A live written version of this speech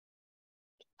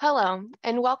Hello,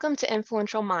 and welcome to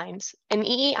Influential Minds, an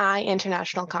EEI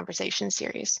International Conversation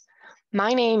series.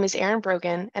 My name is Erin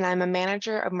Brogan, and I'm a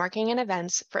manager of marketing and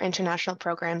events for international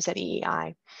programs at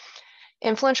EEI.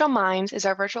 Influential Minds is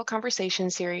our virtual conversation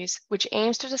series, which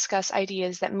aims to discuss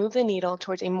ideas that move the needle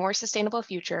towards a more sustainable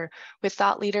future with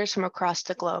thought leaders from across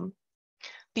the globe.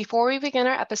 Before we begin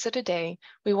our episode today,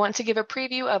 we want to give a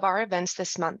preview of our events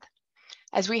this month.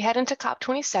 As we head into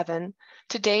COP27,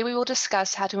 today we will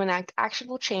discuss how to enact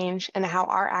actionable change and how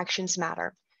our actions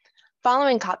matter.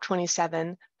 Following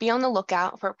COP27, be on the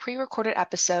lookout for a pre-recorded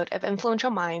episode of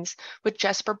Influential Minds with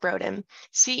Jesper Broden,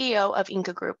 CEO of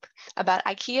Inca Group, about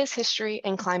IKEA's history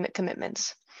and climate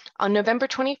commitments. On November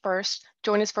 21st,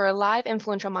 join us for a live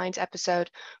Influential Minds episode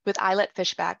with Eilert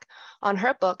Fishback on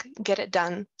her book, Get It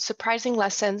Done, Surprising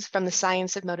Lessons from the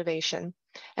Science of Motivation.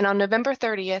 And on November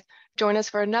 30th, join us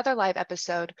for another live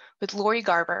episode with Lori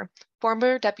Garber,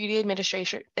 former Deputy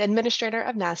Administrator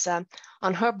of NASA,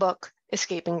 on her book,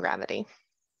 Escaping Gravity.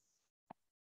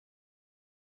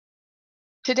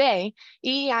 Today,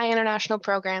 EEI International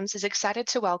Programs is excited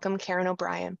to welcome Karen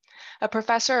O'Brien, a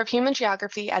professor of human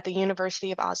geography at the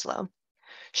University of Oslo.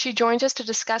 She joins us to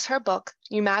discuss her book,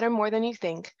 You Matter More Than You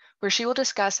Think, where she will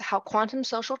discuss how quantum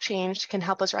social change can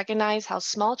help us recognize how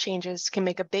small changes can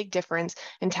make a big difference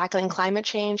in tackling climate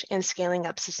change and scaling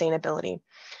up sustainability.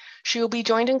 She will be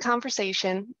joined in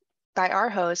conversation by our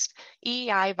host,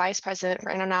 EEI Vice President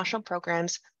for International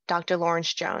Programs, Dr.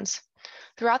 Lawrence Jones.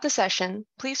 Throughout the session,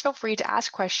 please feel free to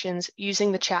ask questions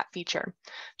using the chat feature.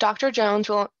 Dr. Jones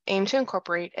will aim to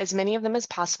incorporate as many of them as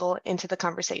possible into the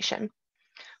conversation.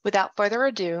 Without further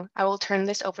ado, I will turn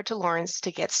this over to Lawrence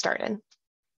to get started.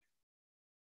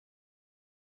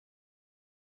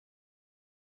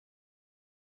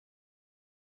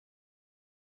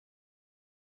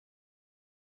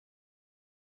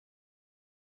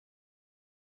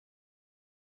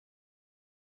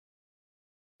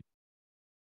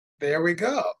 There we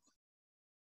go.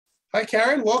 Hi,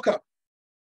 Karen, welcome.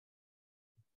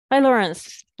 Hi,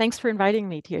 Lawrence. Thanks for inviting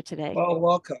me here today. Well,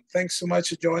 welcome. Thanks so much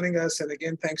for joining us. And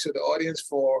again, thanks to the audience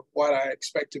for what I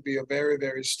expect to be a very,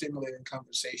 very stimulating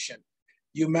conversation.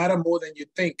 You matter more than you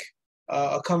think.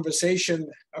 A conversation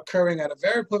occurring at a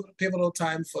very pivotal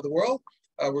time for the world.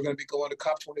 We're going to be going to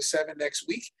COP27 next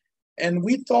week. And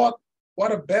we thought,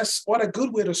 what a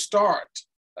good way to start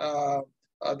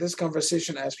this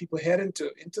conversation as people head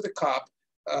into the COP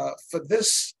for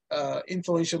this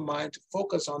influential mind to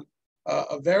focus on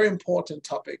a very important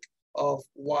topic of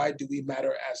why do we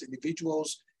matter as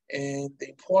individuals and the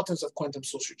importance of quantum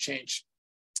social change.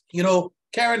 You know,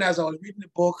 Karen, as I was reading the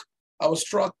book, I was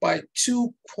struck by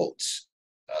two quotes.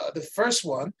 The first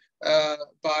one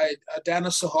by Dana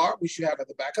Sahar, which you have at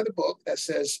the back of the book, that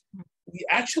says, we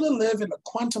actually live in a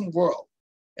quantum world,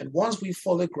 and once we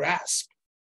fully grasp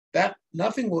that,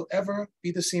 nothing will ever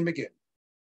be the same again.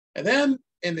 And then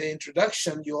in the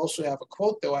introduction, you also have a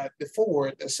quote though at the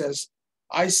foreword that says,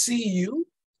 I see you,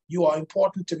 you are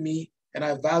important to me, and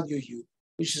I value you,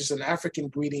 which is an African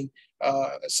greeting,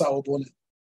 Sawubona.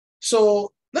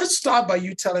 So let's start by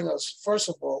you telling us, first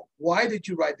of all, why did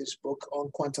you write this book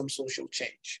on quantum social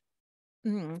change?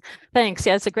 Thanks.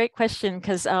 Yeah, it's a great question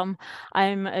because I'm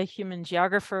a human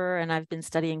geographer and I've been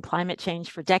studying climate change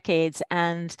for decades.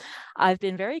 And I've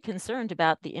been very concerned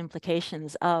about the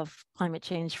implications of climate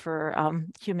change for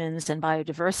humans and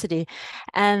biodiversity.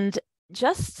 And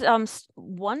just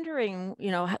wondering,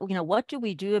 what do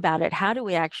we do about it? How do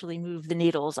we actually move the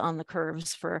needles on the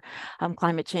curves for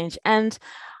climate change? And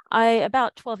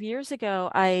about 12 years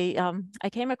ago, I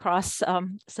came across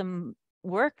some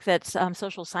work that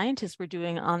social scientists were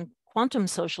doing on quantum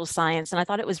social science, and I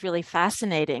thought it was really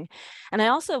fascinating. And I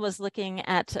also was looking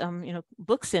at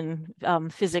books in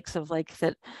physics of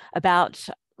about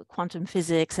quantum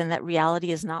physics and that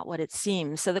reality is not what it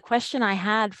seems. So the question I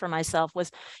had for myself was,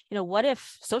 what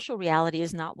if social reality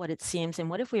is not what it seems, and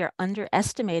what if we are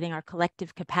underestimating our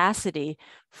collective capacity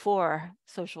for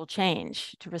social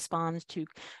change to respond to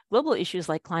global issues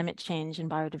like climate change and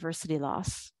biodiversity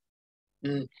loss?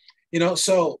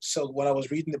 So when I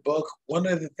was reading the book, one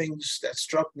of the things that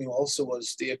struck me also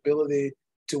was the ability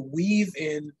to weave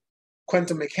in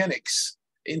quantum mechanics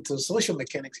into social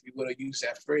mechanics, if you were to use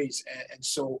that phrase. And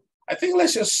so I think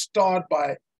let's just start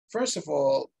by, first of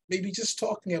all, maybe just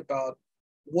talking about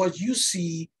what you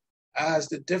see as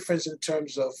the difference in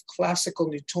terms of classical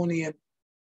Newtonian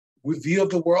review of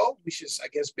the world, which is, I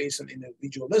guess, based on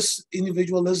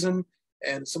individualism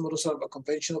and some of the sort of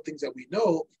conventional things that we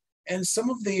know, and some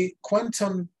of the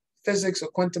quantum physics or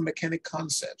quantum mechanic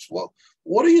concepts. Well,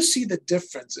 what do you see the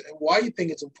difference, and why you think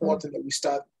it's important that we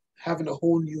start having a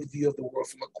whole new view of the world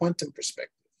from a quantum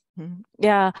perspective?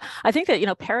 Yeah, I think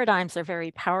that, paradigms are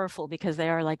very powerful because they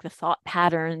are like the thought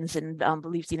patterns and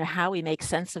beliefs, how we make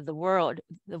sense of the world.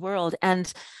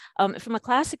 And from a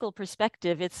classical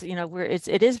perspective, it's,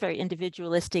 it is very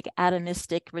individualistic,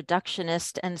 atomistic,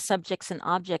 reductionist, and subjects and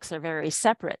objects are very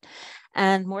separate.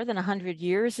 And more than 100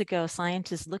 years ago,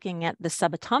 scientists looking at the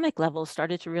subatomic level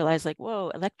started to realize, like, whoa,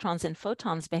 electrons and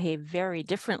photons behave very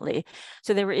differently.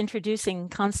 So they were introducing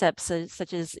concepts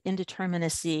such as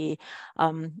indeterminacy,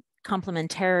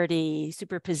 complementarity,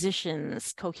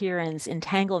 superpositions, coherence,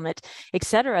 entanglement,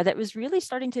 etc., that was really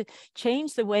starting to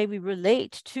change the way we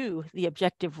relate to the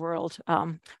objective world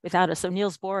without us. So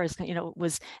Niels Bohr is,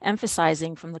 was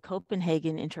emphasizing from the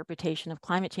Copenhagen interpretation of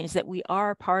climate change that we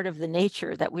are part of the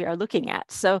nature that we are looking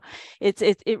at. So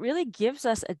it really gives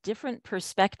us a different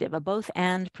perspective, a both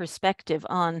and perspective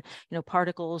on,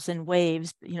 particles and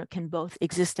waves, can both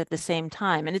exist at the same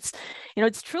time. And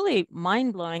it's truly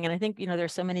mind-blowing. And I think,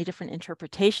 there's so many different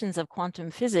interpretations of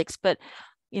quantum physics, but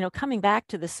coming back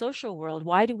to the social world,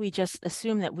 why do we just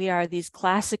assume that we are these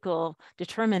classical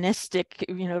deterministic,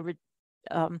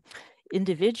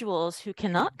 individuals who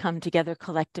cannot come together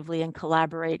collectively and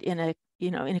collaborate in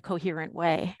a coherent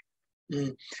way?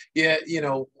 Yeah,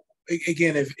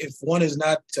 again, if one is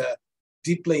not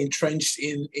deeply entrenched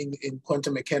in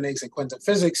quantum mechanics and quantum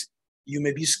physics, you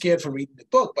may be scared from reading the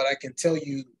book, but I can tell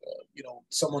you,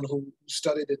 someone who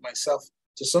studied it myself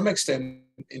to some extent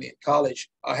in college,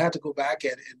 I had to go back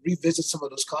and revisit some of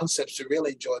those concepts to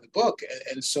really enjoy the book.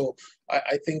 And so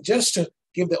I think just to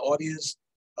give the audience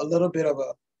a little bit of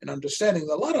an understanding,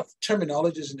 a lot of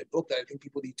terminologies in the book that I think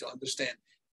people need to understand.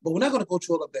 But we're not going to go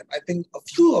through all of them. I think a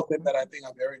few of them that I think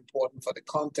are very important for the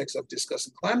context of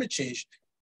discussing climate change,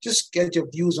 just get your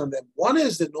views on them. One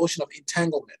is the notion of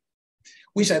entanglement,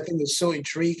 which I think is so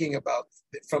intriguing about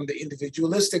from the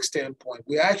individualistic standpoint.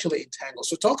 We're actually entangled.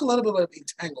 So talk a little bit about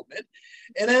entanglement.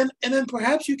 And then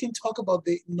perhaps you can talk about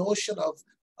the notion of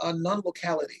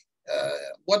non-locality,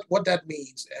 what that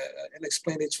means, and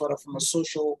explain it sort of from a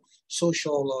social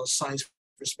science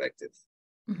perspective.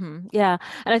 Yeah.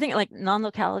 And I think like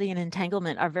non-locality and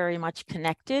entanglement are very much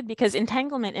connected, because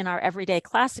entanglement in our everyday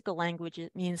classical language,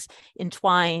 it means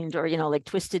entwined or, like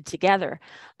twisted together.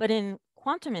 But in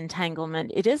quantum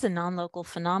entanglement, it is a non-local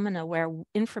phenomena where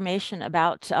information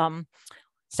about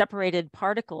separated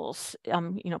particles,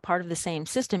 part of the same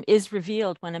system, is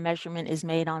revealed when a measurement is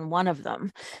made on one of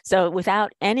them. So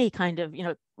without any kind of,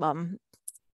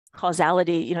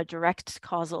 causality, direct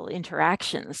causal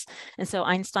interactions. And so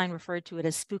Einstein referred to it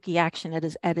as spooky action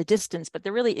at a distance, but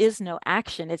there really is no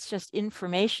action. It's just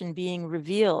information being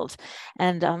revealed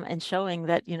and showing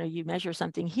that, you measure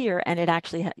something here and it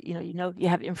actually, you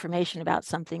have information about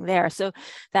something there. So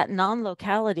that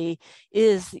non-locality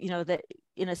is, that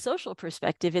in a social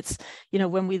perspective, it's,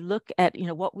 when we look at,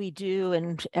 what we do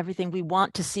and everything, we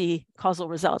want to see causal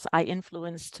results. I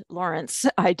influenced Lawrence,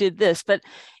 I did this. But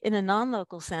in a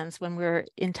non-local sense, when we're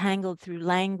entangled through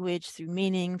language, through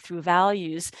meaning, through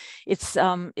values,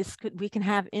 we can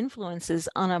have influences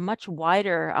on a much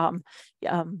wider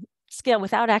scale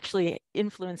without actually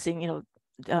influencing,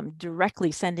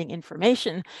 directly sending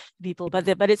information to people, but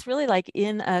it's really like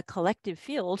in a collective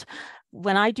field.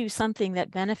 When I do something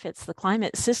that benefits the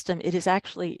climate system, it is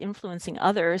actually influencing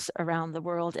others around the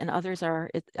world, and others are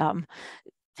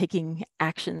taking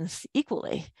actions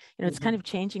equally. It's kind of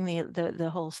changing the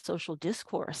whole social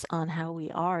discourse on how we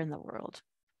are in the world.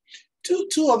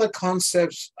 Two other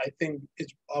concepts I think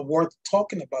are worth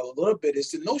talking about a little bit is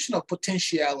the notion of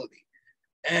potentiality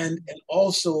and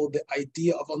also the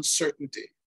idea of uncertainty.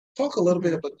 Talk a little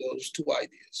bit about those two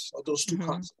ideas or those two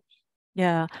concepts.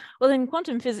 Yeah. Well, in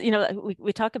quantum physics,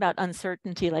 we talk about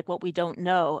uncertainty, like what we don't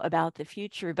know about the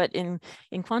future. But in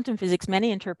quantum physics,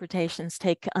 many interpretations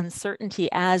take uncertainty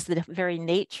as the very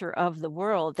nature of the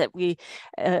world, that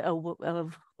a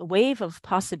wave of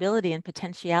possibility and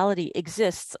potentiality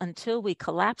exists until we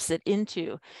collapse it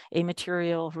into a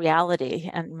material reality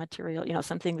and material,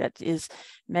 something that is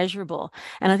measurable.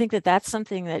 And I think that that's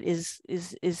something that is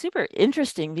super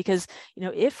interesting, because,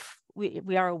 if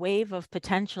we are a wave of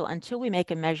potential until we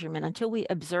make a measurement, until we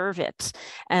observe it.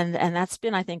 And that's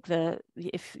been, I think, the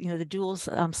dual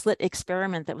slit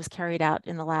experiment that was carried out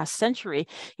in the last century,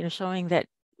 showing that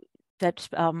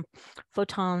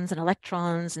photons and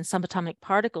electrons and subatomic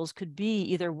particles could be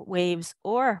either waves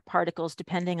or particles,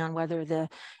 depending on whether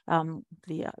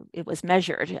it was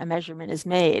measured, a measurement is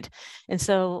made. And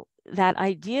so that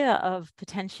idea of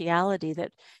potentiality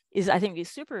that is, I think, is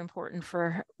super important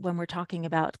for when we're talking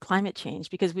about climate change,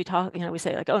 because we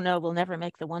say like, oh no, we'll never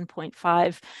make the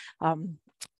 1.5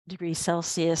 degree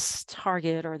Celsius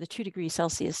target or the 2 degree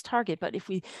Celsius target. But if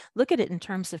we look at it in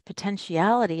terms of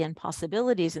potentiality and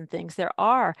possibilities and things, there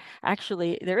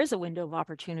is a window of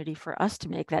opportunity for us to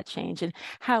make that change. And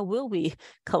how will we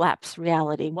collapse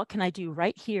reality? What can I do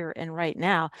right here and right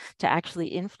now to actually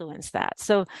influence that?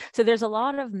 So there's a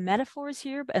lot of metaphors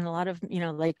here and a lot of,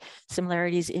 like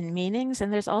similarities in meanings.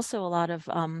 And there's also a lot of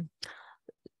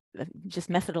just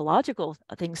methodological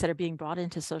things that are being brought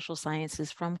into social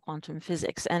sciences from quantum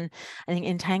physics. And I think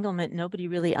entanglement, nobody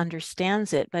really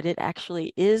understands it, but it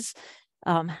actually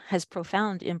has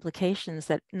profound implications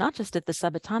that not just at the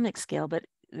subatomic scale, but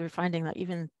they're finding that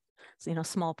even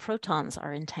small protons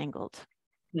are entangled.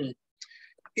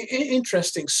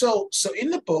 Interesting. So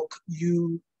in the book,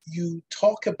 you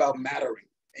talk about mattering,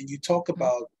 and you talk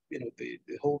about, the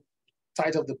whole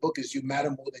title of the book is "You Matter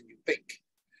More Than You Think."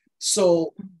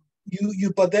 So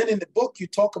but then in the book, you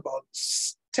talk about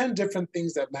 10 different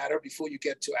things that matter before you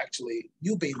get to actually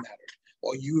you being mattered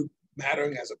or you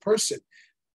mattering as a person.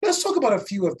 Let's talk about a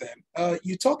few of them.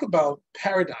 You talk about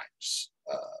paradigms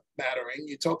mattering,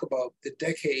 you talk about the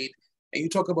decade, and you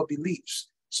talk about beliefs.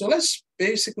 So let's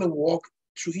basically walk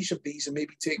through each of these and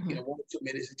maybe take 1 or 2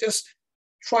 minutes and just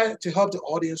try to help the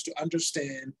audience to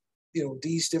understand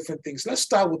these different things. Let's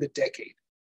start with the decade.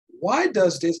 Why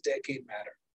does this decade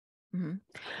matter?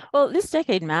 Well, this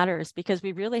decade matters because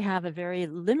we really have a very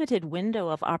limited window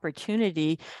of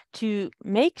opportunity to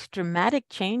make dramatic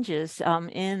changes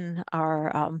in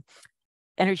our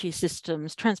energy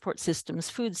systems, transport systems,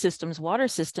 food systems, water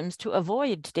systems to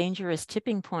avoid dangerous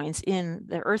tipping points in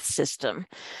the Earth system.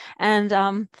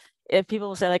 And if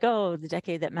people say like, oh, the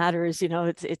decade that matters,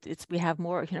 we have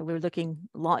more, we're looking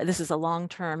long, this is a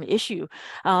long-term issue.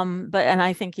 And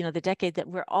I think, the decade that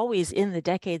we're always in the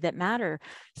decade that matter,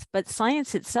 but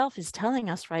science itself is telling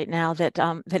us right now that,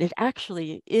 that it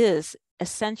actually is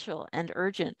essential and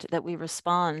urgent that we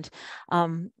respond,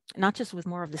 not just with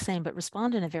more of the same, but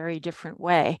respond in a very different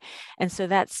way. And so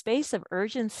that space of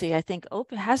urgency, I think,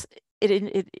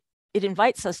 it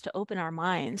invites us to open our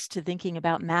minds to thinking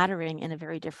about mattering in a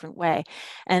very different way.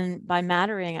 And by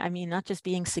mattering, I mean not just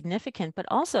being significant, but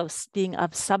also being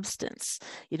of substance,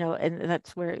 and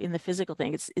that's where in the physical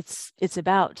thing, it's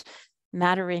about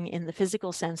mattering in the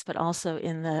physical sense, but also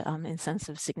in the in sense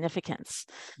of significance.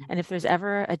 And if there's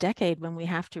ever a decade when we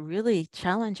have to really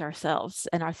challenge ourselves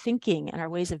and our thinking and our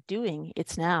ways of doing,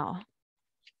 it's now.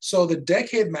 So the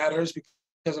decade matters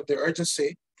because of the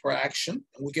urgency for action,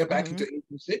 and we get back into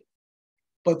agency.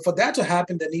 But for that to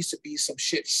happen, there needs to be some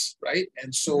shifts, right?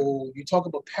 And so you talk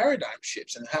about paradigm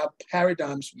shifts and how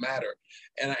paradigms matter.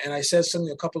 And I said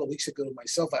something a couple of weeks ago to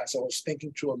myself as I was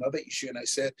thinking through another issue, and I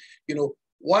said,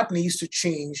 what needs to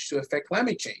change to affect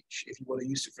climate change, if you were to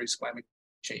use the phrase climate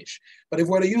change? But if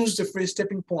we were to use the phrase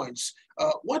tipping points,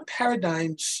 why do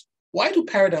paradigms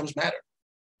matter?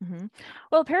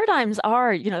 Well, paradigms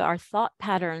are, our thought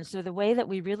patterns, or the way that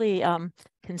we really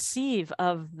conceive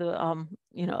of the,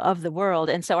 of the world.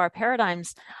 And so our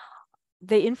paradigms,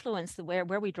 they influence where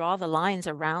we draw the lines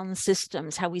around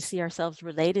systems, how we see ourselves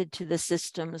related to the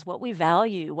systems, what we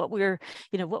value, what we're,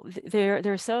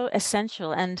 they're so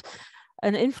essential. And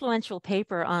an influential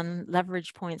paper on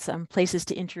leverage points, places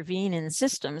to intervene in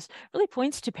systems, really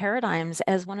points to paradigms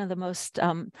as one of the most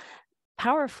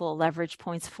powerful leverage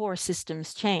points for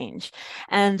systems change.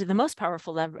 And the most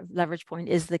powerful leverage point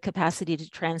is the capacity to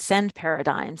transcend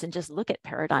paradigms and just look at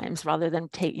paradigms rather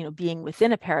than being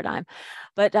within a paradigm.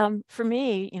 But for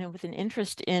me, with an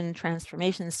interest in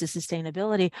transformations to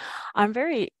sustainability, I'm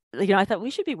very, I thought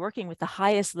we should be working with the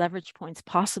highest leverage points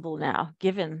possible now,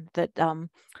 given that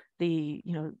the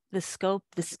scope,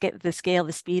 the scale,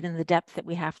 the speed, and the depth that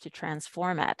we have to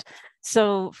transform at.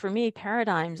 So for me,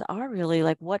 paradigms are really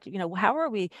like what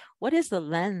is the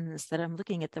lens that I'm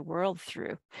looking at the world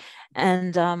through?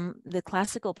 And the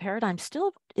classical paradigm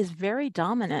still is very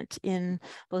dominant in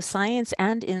both science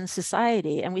and in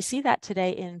society. And we see that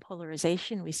today in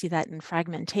polarization, we see that in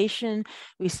fragmentation,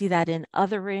 we see that in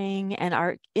othering, and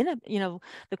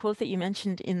the quote that you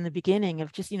mentioned in the beginning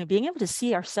of just, being able to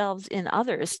see ourselves in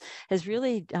others has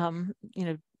really,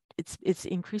 it's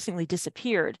increasingly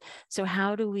disappeared. So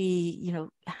how do we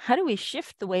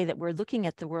shift the way that we're looking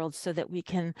at the world so that we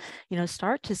can,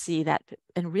 start to see that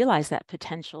and realize that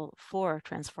potential for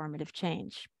transformative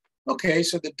change? Okay,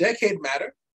 so the decade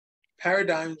matter.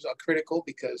 Paradigms are critical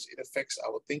because it affects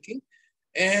our thinking.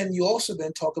 And you also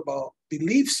then talk about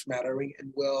beliefs mattering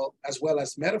as well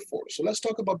as metaphors. So let's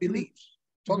talk about beliefs.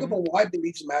 Talk about why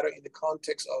beliefs matter in the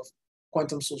context of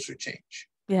quantum social change.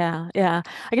 Yeah.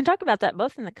 I can talk about that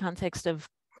both in the context of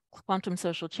quantum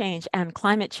social change and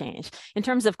climate change. In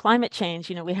terms of climate change,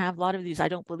 we have a lot of these, I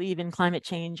don't believe in climate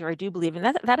change, or I do believe,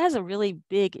 and that has a really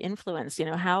big influence.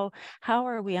 How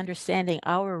are we understanding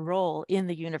our role in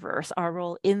the universe, our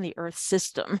role in the Earth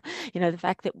system? The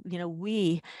fact that,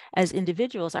 we as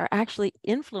individuals are actually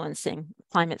influencing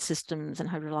climate systems and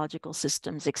hydrological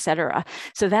systems, et cetera.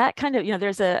 So that kind of,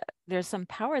 there's some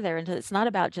power there. And it's not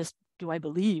about just, do I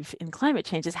believe in climate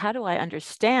change? Is how do I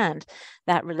understand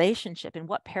that relationship, and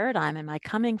what paradigm am I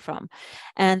coming from?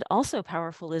 And also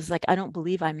powerful is like, I don't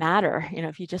believe I matter.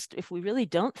 If we really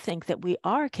don't think that we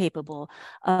are capable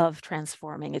of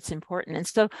transforming, it's important. And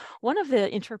so one of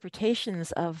the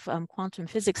interpretations of quantum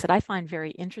physics that I find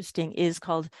very interesting is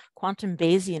called quantum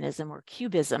Bayesianism, or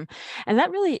cubism. And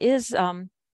that really is,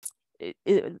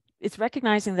 it's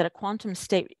recognizing that a quantum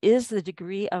state is the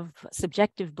degree of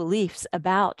subjective beliefs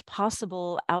about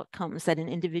possible outcomes that an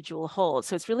individual holds.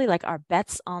 So it's really like our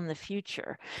bets on the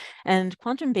future. And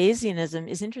quantum Bayesianism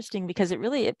is interesting because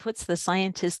it puts the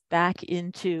scientist back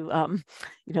into,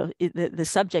 the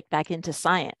subject back into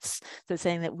science. So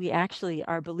saying that we actually,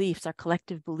 our beliefs, our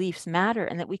collective beliefs matter,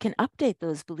 and that we can update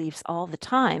those beliefs all the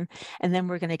time, and then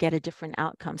we're going to get a different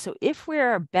outcome. So if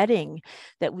we're betting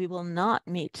that we will not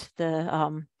meet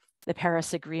the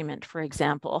Paris Agreement, for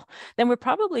example, then we're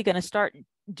probably going to start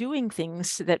doing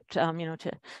things that,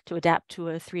 to adapt to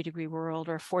a 3-degree world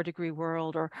or a 4-degree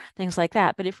world or things like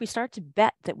that. But if we start to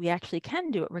bet that we actually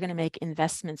can do it, we're going to make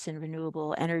investments in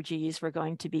renewable energies, we're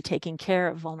going to be taking care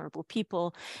of vulnerable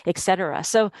people, et cetera.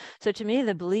 So to me,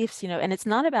 the beliefs, and it's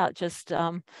not about just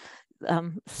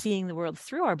seeing the world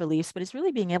through our beliefs, but it's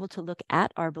really being able to look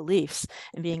at our beliefs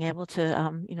and being able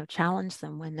to, challenge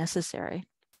them when necessary.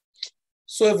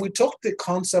 So if we talk the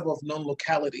concept of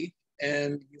non-locality,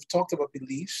 and you've talked about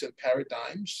beliefs and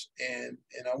paradigms, and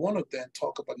I want to then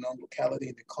talk about non-locality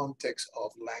in the context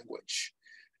of language,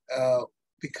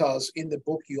 because in the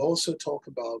book you also talk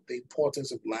about the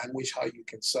importance of language, how you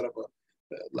can set up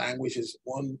language is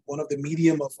one of the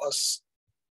medium of us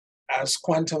as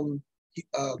quantum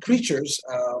creatures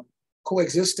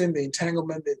coexisting, the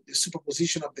entanglement, the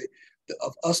superposition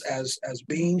of us as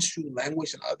beings through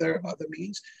language and other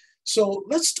means. So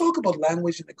let's talk about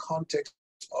language in the context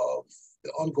of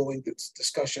the ongoing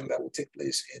discussion that will take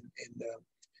place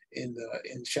in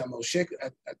Sharm el-Sheikh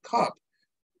at COP.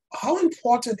 How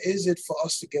important is it for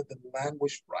us to get the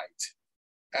language right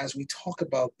as we talk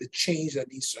about the change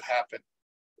that needs to happen?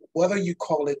 Whether you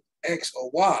call it X or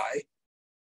Y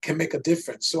can make a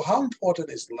difference. So how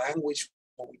important is language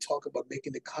when we talk about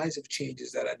making the kinds of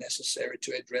changes that are necessary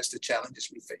to address the challenges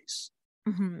we face?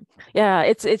 Mm-hmm. Yeah,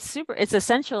 it's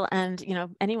essential. And,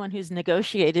 anyone who's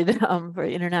negotiated for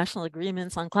international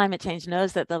agreements on climate change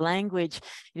knows that the language,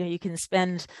 you can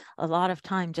spend a lot of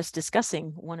time just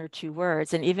discussing 1 or 2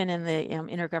 words. And even in the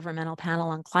Intergovernmental Panel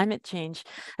on Climate Change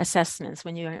assessments,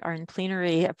 when you are in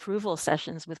plenary approval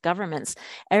sessions with governments,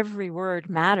 every word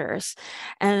matters.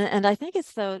 And I think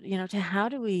it's though, to how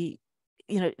do we,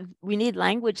 we need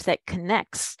language that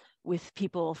connects with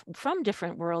people from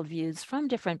different worldviews, from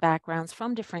different backgrounds,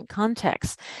 from different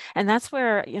contexts. And that's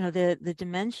where, the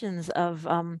dimensions of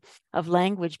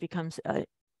language becomes,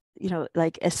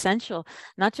 like essential,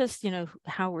 not just,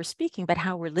 how we're speaking, but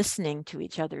how we're listening to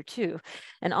each other too.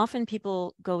 And often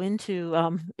people go into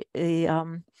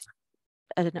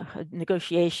I don't know, a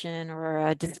negotiation or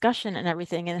a discussion and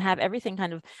everything, and have everything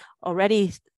kind of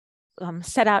already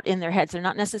set out in their heads. They're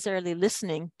not necessarily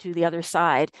listening to the other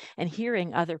side and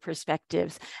hearing other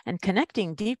perspectives and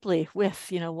connecting deeply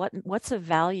with, what's of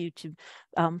value to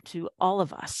all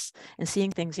of us, and seeing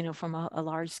things, from a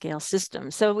large scale system.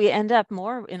 So we end up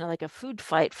more in like a food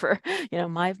fight for,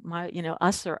 my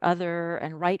us or other,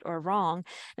 and right or wrong,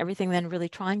 everything, then really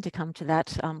trying to come to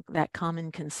that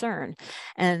common concern.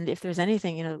 And if there's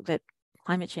anything, that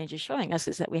climate change is showing us,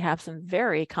 is that we have some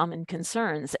very common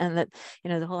concerns, and that,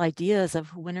 the whole ideas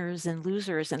of winners and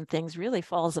losers and things really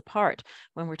falls apart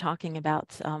when we're talking about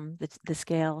the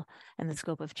scale and the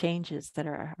scope of changes that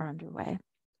are underway.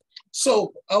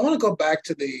 So I want to go back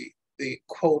to the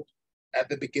quote at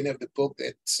the beginning of the book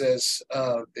that says,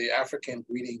 the African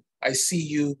greeting, "I see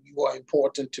you, you are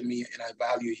important to me, and I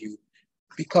value you."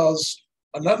 Because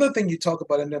another thing you talk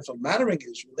about in terms of mattering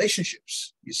is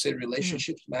relationships. You said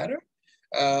relationships matter.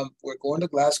 We're going to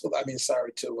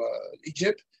to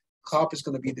Egypt. COP is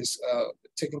going to be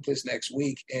taking place next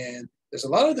week. And there's a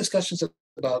lot of discussions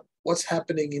about what's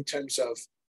happening in terms of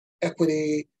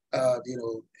equity,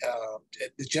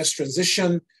 the just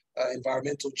transition,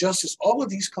 environmental justice. All of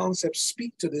these concepts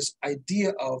speak to this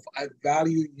idea of I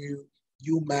value you,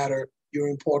 you matter, you're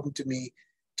important to me.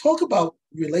 Talk about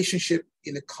relationship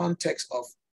in the context of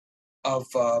of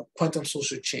quantum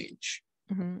social change?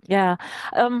 Mm-hmm. Yeah.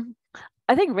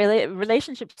 I think really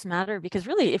relationships matter because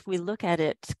really, if we look at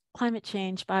it, climate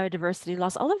change, biodiversity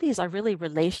loss, all of these are really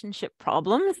relationship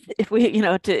problems. If we,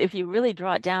 if you really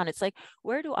draw it down, it's like,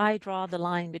 where do I draw the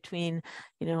line between,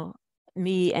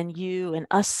 me and you and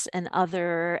us and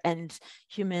other and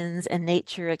humans and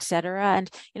nature, et cetera?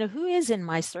 And, who is in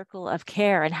my circle of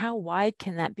care and how wide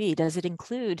can that be? Does it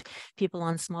include people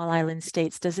on small island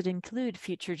states? Does it include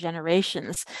future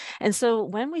generations? And so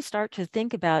when we start to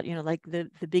think about, like the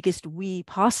biggest we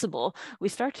possible, we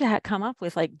start to come up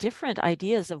with like different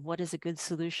ideas of what is a good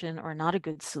solution or not a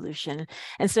good solution.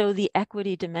 And so the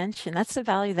equity dimension, that's a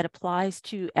value that applies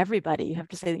to everybody. You have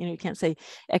to say, you can't say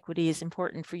equity is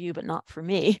important for you, but not for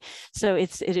me. So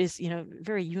it is,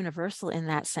 very universal in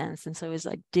that sense. And so is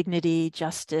like dignity,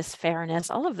 justice,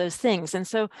 fairness, all of those things. And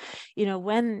so,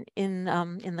 when in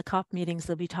the COP meetings,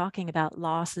 they'll be talking about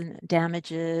loss and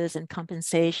damages and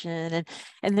compensation.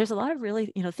 And there's a lot of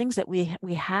really, things that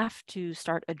we have to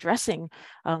start addressing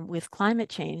with climate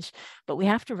change, but we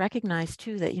have to recognize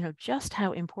too that, just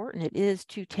how important it is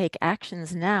to take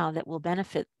actions now that will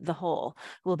benefit the whole,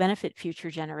 will benefit future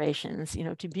generations,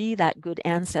 to be that good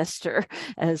ancestor,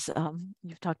 as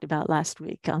you've talked about last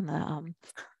week on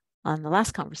the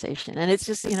last conversation. And it's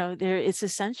just, it's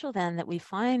essential then that we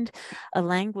find a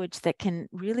language that can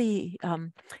really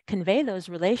convey those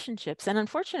relationships. And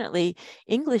unfortunately,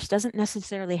 English doesn't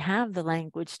necessarily have the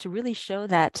language to really show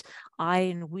that I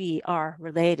and we are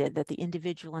related, that the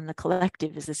individual and the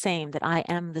collective is the same, that I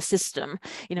am the system.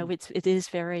 It is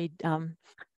very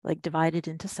like divided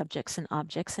into subjects and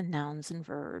objects and nouns and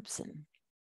verbs. And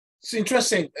it's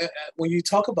interesting when you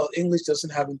talk about English does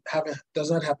not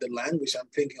have the language. I'm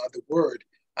thinking of the word.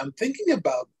 I'm thinking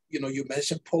about, you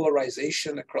mentioned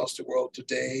polarization across the world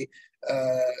today.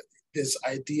 This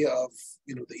idea of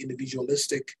the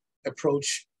individualistic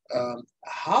approach.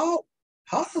 How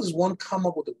does one come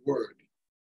up with a word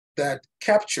that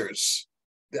captures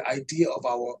the idea of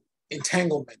our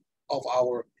entanglement, of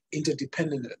our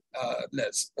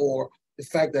interdependentness, or the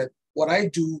fact that what I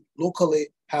do locally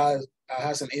has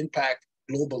an impact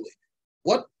globally?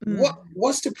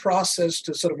 What's the process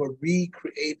to sort of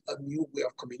recreate a new way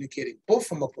of communicating, both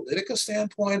from a political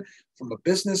standpoint, from a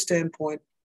business standpoint?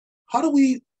 How do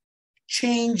we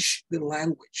change the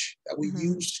language that we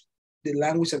use, the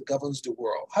language that governs the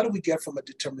world? How do we get from a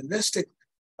deterministic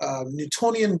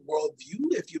Newtonian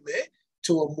worldview, if you may,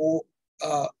 to a more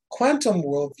quantum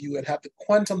worldview and have the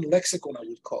quantum lexicon, I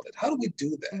would call it? How do we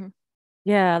do that?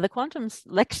 Yeah, the quantum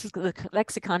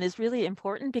lexicon is really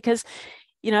important because,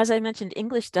 as I mentioned,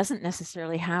 English doesn't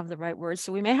necessarily have the right words.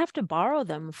 So we may have to borrow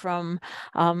them from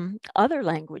other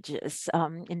languages,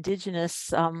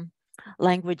 indigenous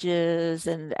languages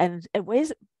and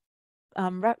ways,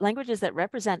 languages that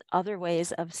represent other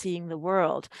ways of seeing the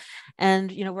world.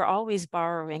 And, we're always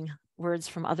borrowing words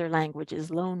from other languages,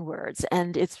 loan words.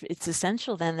 And it's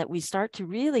essential then that we start to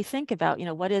really think about,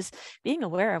 what is being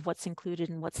aware of what's included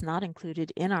and what's not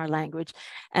included in our language.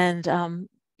 And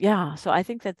so I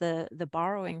think that the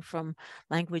borrowing from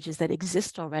languages that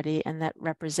exist already and that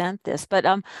represent this, but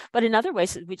in other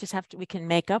ways we can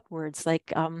make up words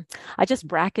like I just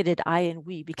bracketed I and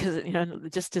we because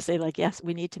just to say like, yes,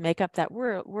 we need to make up that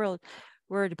word,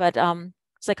 but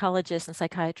psychologist and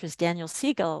psychiatrist Daniel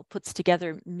Siegel puts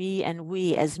together me and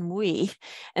we as mui.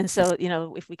 And so,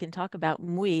 if we can talk about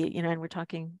mui, and we're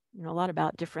talking, a lot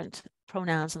about different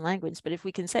pronouns and language, but if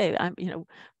we can say, I'm,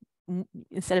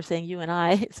 instead of saying you and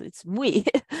I, it's mui,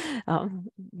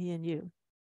 me and you.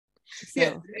 So.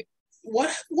 Yeah. What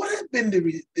have been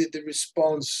the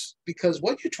response? Because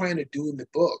what you're trying to do in the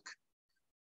book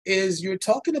is you're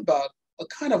talking about a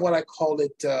kind of what I call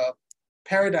it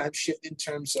paradigm shift in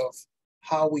terms of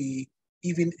how we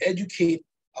even educate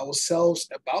ourselves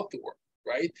about the world,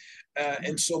 right?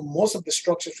 And so most of the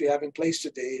structures we have in place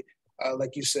today,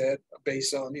 like you said, are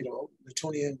based on,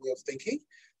 Newtonian way of thinking.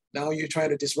 Now you're trying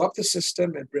to disrupt the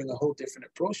system and bring a whole different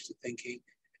approach to thinking.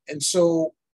 And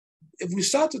so if we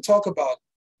start to talk about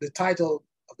the title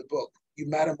of the book, You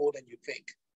Matter More Than You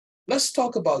Think, let's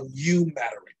talk about you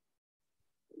mattering.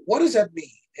 What does that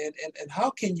mean? And how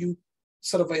can you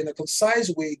sort of in a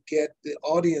concise way get the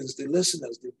audience, the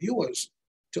listeners, the viewers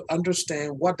to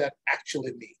understand what that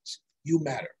actually means? You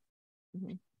matter.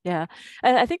 Yeah,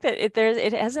 I think that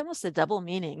it has almost a double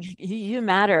meaning. You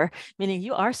matter, meaning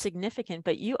you are significant,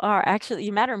 but you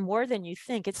matter more than you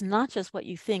think. It's not just what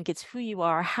you think, it's who you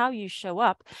are, how you show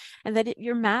up, and that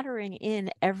you're mattering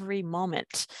in every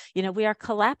moment. We are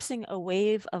collapsing a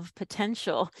wave of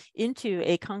potential into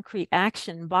a concrete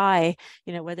action by,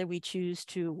 whether we choose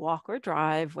to walk or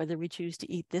drive, whether we choose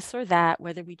to eat this or that,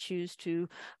 whether we choose to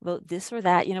vote this or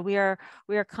that. We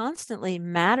are constantly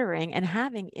mattering and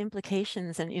having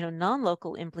implications and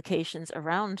non-local implications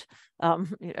around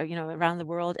around the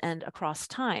world and across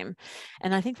time.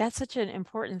 And I think that's such an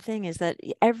important thing, is that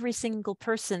every single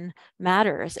person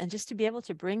matters, and just to be able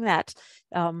to bring that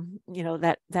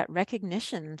that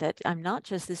recognition that I'm not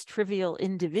just this trivial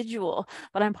individual,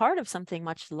 but I'm part of something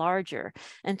much larger.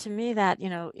 And to me, that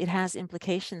it has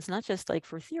implications not just like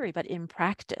for theory, but in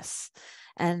practice.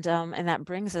 And that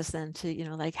brings us then to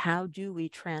like, how do we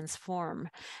transform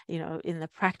in the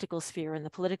practical sphere, in the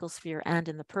political sphere, and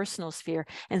in the personal sphere,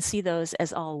 and see those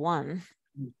as all one.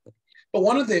 But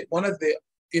one of the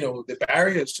the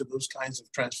barriers to those kinds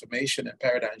of transformation and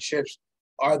paradigm shifts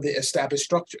are the established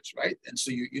structures, right? And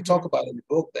so you talk about in the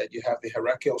book that you have the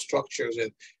hierarchical structures,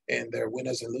 and there are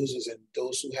winners and losers, and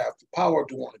those who have the power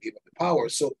don't want to give up the power.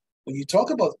 So when you talk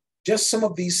about just some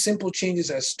of these simple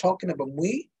changes as talking about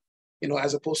we,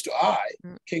 as opposed to I,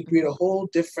 can create a whole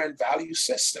different value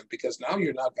system, because now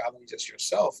you're not valuing just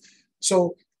yourself.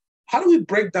 So how do we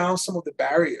break down some of the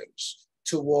barriers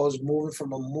towards moving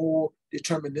from a more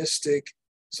deterministic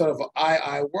sort of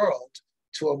I world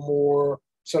to a more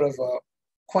sort of a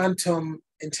quantum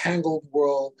entangled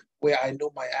world where I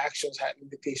know my actions have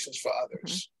implications for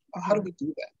others? How do we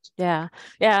do that?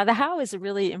 Yeah. The how is a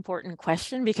really important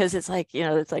question, because it's like,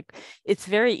 it's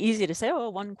very easy to say, oh,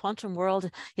 one quantum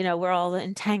world, we're all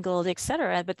entangled, et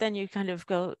cetera. But then you kind of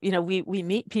go, we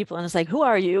meet people and it's like, who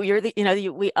are you? You're the,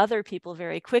 we other people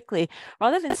very quickly,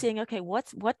 rather than seeing, okay,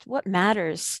 what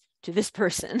matters to this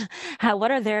person?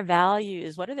 What are their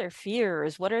values? What are their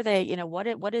fears? What are they,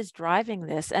 what is driving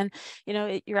this? And,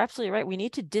 you're absolutely right. We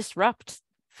need to disrupt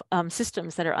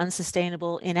systems that are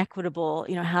unsustainable, inequitable.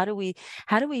 How do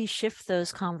we shift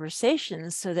those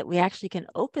conversations so that we actually can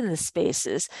open the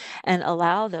spaces and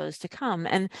allow those to come?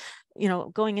 And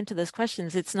going into those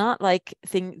questions, it's not like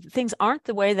things aren't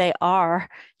the way they are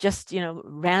just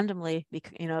randomly. There's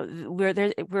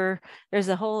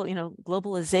a whole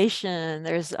globalization,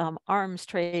 there's arms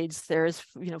trades, there's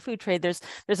food trade, there's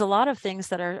a lot of things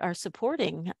that are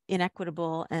supporting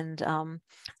inequitable and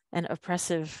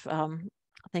oppressive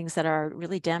things that are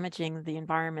really damaging the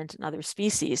environment and other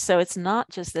species. So it's not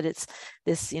just that it's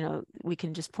this, we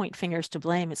can just point fingers to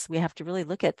blame. We have to really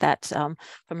look at that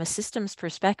from a systems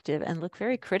perspective and look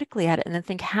very critically at it, and then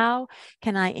think, how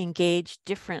can I engage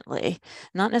differently?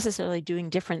 Not necessarily doing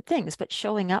different things, but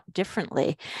showing up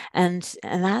differently. And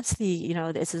that's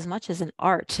it's as much as an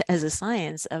art as a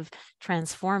science of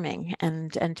transforming.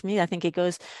 And to me, I think it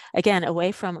goes, again,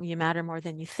 away from you matter more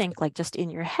than you think, like just in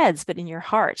your heads, but in your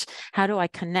heart. How do I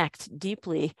connect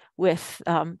deeply with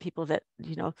people that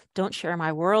don't share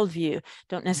my worldview,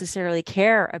 don't necessarily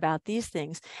care about these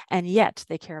things, and yet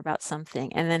they care about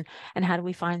something? And how do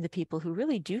we find the people who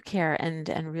really do care and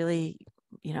really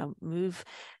move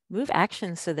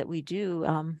actions so that we do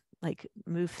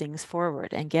move things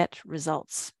forward and get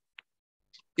results?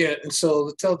 Yeah, and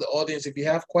so tell the audience, if you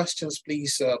have questions,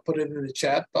 please put it in the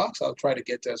chat box. I'll try to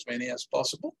get to as many as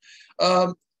possible.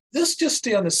 Let's just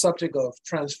stay on the subject of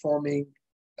transforming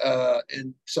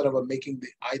and sort of making the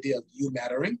idea of you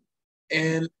mattering.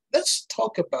 And let's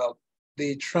talk about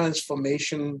the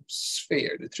transformation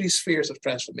sphere, the 3 spheres of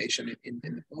transformation in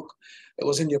the book. It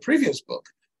was in your previous book,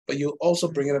 but you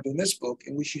also bring it up in this book,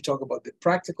 in which you talk about the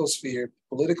practical sphere,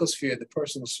 political sphere, the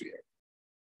personal sphere.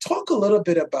 Talk a little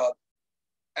bit about,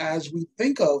 as we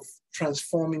think of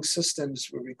transforming systems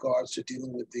with regards to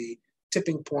dealing with the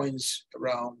tipping points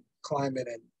around climate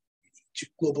and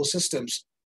global systems,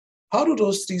 how do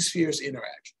those 3 spheres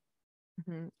interact?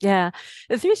 Yeah,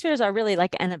 the 3 spheres are really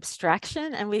like an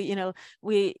abstraction, and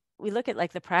we look at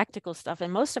like the practical stuff,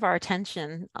 and most of our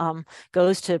attention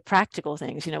goes to practical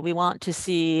things. We want to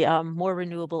see more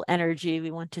renewable energy.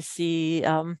 We want to see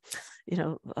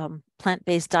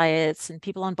plant-based diets and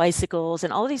people on bicycles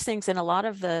and all of these things. And a lot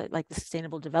of the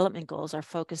sustainable development goals are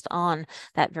focused on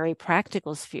that very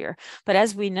practical sphere. But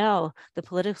as we know, the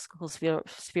political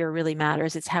sphere really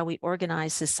matters. It's how we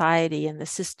organize society and the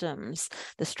systems,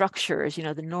 the structures,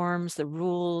 the norms, the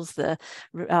rules, the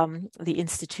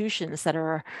institutions that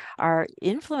are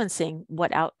influencing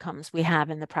what outcomes we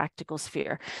have in the practical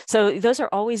sphere. So those are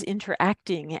always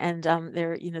interacting, and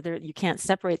you can't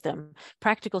separate them.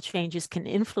 Practical changes can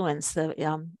influence it's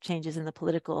the changes in the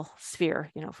political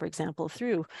sphere, for example,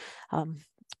 through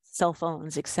cell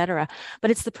phones, et cetera.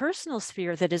 But it's the personal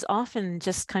sphere that is often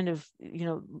just kind of,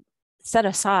 set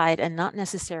aside and not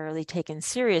necessarily taken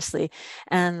seriously.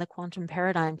 And the quantum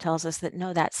paradigm tells us that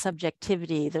no, that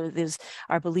subjectivity, those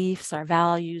our beliefs, our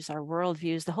values, our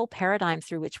worldviews, the whole paradigm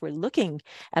through which we're looking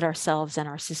at ourselves and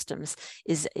our systems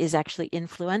is actually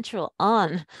influential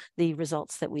on the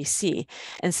results that we see.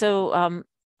 And so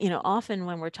often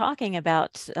when we're talking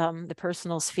about the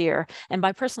personal sphere, and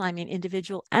by personal, I mean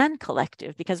individual and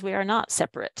collective, because we are not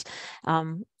separate.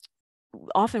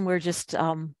 Often we're just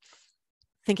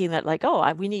thinking that like,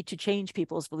 we need to change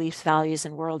people's beliefs, values,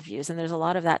 and worldviews. And there's a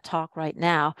lot of that talk right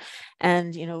now.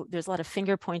 And, there's a lot of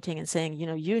finger pointing and saying,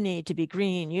 you need to be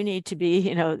green, you need to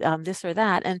be, this or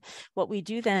that. And what we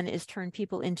do then is turn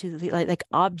people into like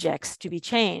objects to be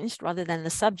changed rather than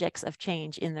the subjects of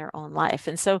change in their own life.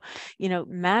 And so,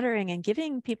 mattering and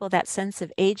giving people that sense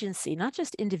of agency, not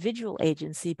just individual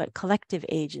agency, but collective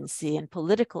agency and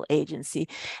political agency.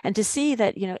 And to see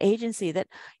that, agency that,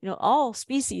 all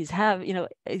species have,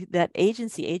 that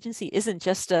agency isn't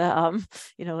just a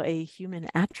a human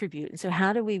attribute. And so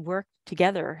how do we work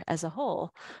together as a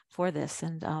whole for this?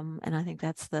 And I think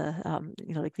that's the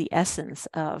like the essence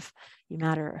of you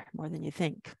matter more than you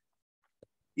think.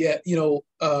 Yeah,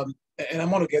 and I'm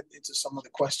going to get into some of the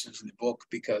questions in the book,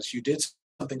 because you did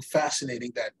something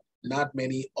fascinating that not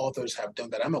many authors have done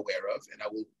that I'm aware of, and I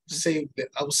will save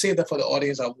that for the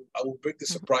audience. I will break the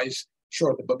surprise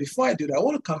shortly. But before I do that, I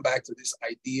want to come back to this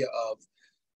idea of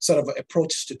sort of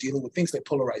approaches to dealing with things like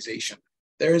polarization.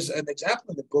 There is an example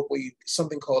in the book where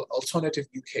something called Alternative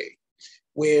UK,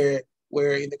 where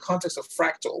in the context of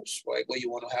fractals, right, where you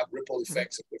want to have ripple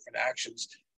effects of different actions,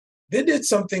 they did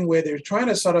something where they're trying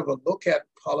to sort of look at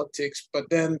politics, but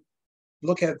then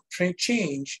look at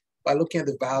change by looking at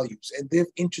the values. And they've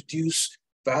introduced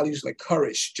values like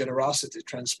courage, generosity,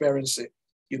 transparency,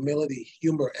 humility,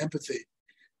 humor, empathy.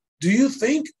 Do you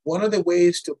think one of the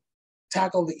ways to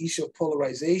tackle the issue of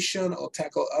polarization or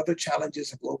tackle other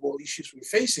challenges and global issues we're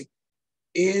facing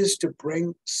is to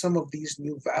bring some of these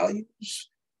new values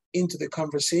into the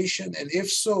conversation? And if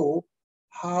so,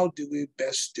 how do we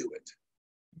best do it?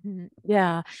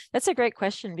 Yeah, that's a great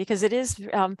question, because it is,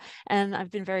 and I've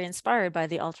been very inspired by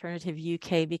the Alternative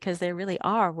UK, because they really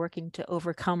are working to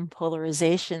overcome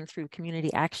polarization through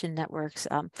community action networks,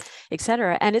 et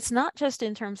cetera. And it's not just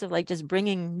in terms of like just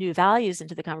bringing new values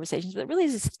into the conversations, but really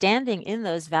standing in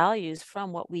those values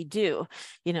from what we do.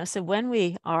 So when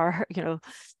we are,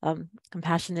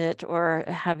 compassionate or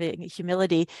having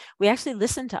humility, we actually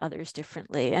listen to others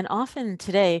differently. And often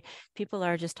today, people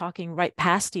are just talking right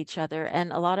past each other,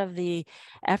 and a lot of the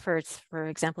efforts, for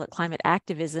example, at climate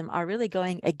activism, are really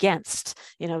going against,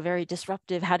 very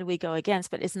disruptive. How do we go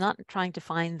against? But it's not trying to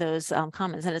find those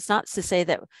commons. And it's not to say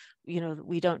that,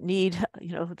 we don't need,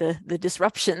 the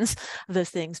disruptions of those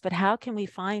things, but how can we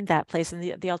find that place? And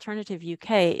the Alternative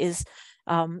UK is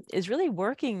really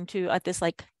working to at this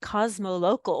like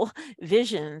cosmolocal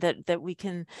vision that we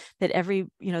can, that every,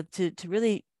 to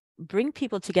really bring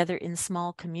people together in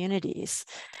small communities.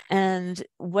 And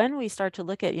when we start to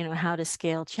look at, how to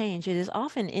scale change, it is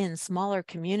often in smaller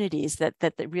communities that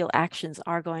the real actions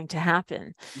are going to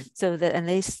happen. So that, and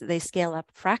they scale up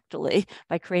fractally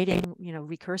by creating,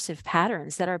 recursive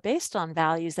patterns that are based on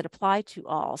values that apply to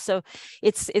all. So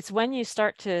it's when you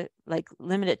start to like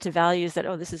limit it to values that,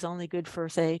 this is only good for,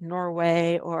 say,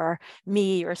 Norway or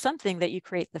me or something, that you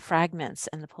create the fragments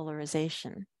and the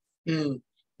polarization.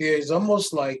 Yeah, it's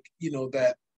almost like,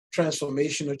 that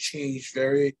transformational change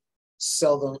very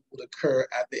seldom would occur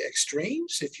at the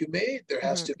extremes, if you may. There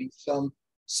has to be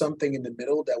something in the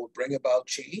middle that would bring about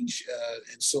change.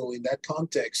 And so in that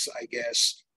context, I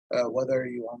guess, whether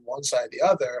you're on one side or the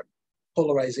other,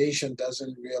 polarization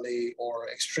doesn't really, or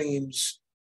extremes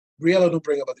really don't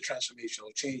bring about the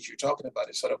transformational change you're talking about.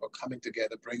 Is sort of a coming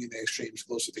together, bringing the extremes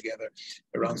closer together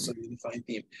around some unifying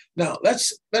theme. Now,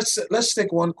 let's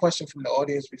take one question from the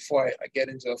audience before I get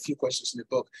into a few questions in the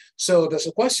book. So there's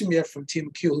a question here from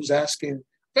Tim Q, who's asking,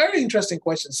 very interesting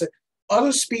question. Said,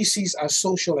 other species are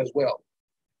social as well,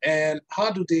 and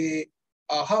how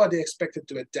are they expected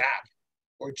to adapt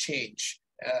or change?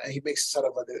 And he makes sort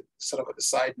of a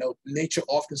side note. Nature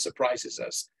often surprises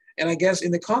us. And I guess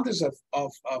in the context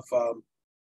of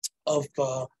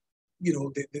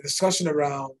the discussion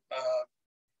around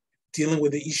dealing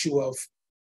with the issue of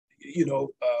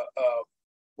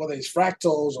whether it's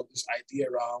fractals or this idea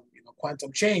around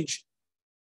quantum change,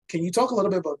 can you talk a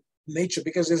little bit about nature,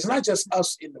 because it's not just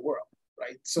us in the world,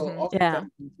 right? So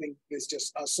often we think it's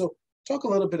just us. So talk a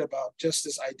little bit about just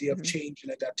this idea of change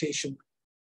and adaptation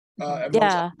amongst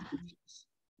Yeah. other species?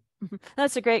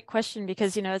 That's a great question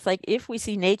because, it's like if we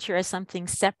see nature as something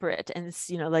separate and,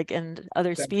 and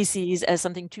other species as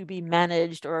something to be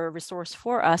managed or a resource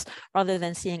for us, rather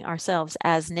than seeing ourselves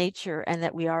as nature and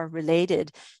that we are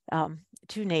related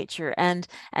to nature. And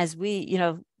as we,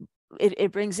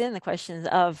 it brings in the questions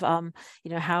of,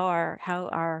 how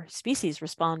are species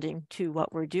responding to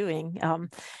what we're doing?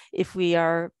 If we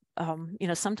are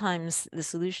sometimes the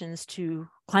solutions to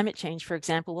climate change, for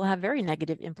example, will have very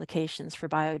negative implications for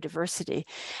biodiversity.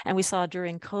 And we saw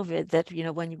during COVID that,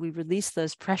 when we released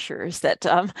those pressures that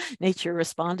nature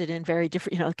responded in very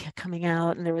different, coming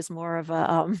out, and there was more of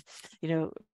a,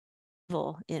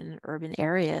 in urban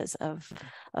areas of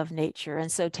nature.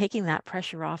 And so taking that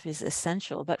pressure off is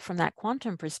essential. But from that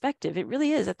quantum perspective, it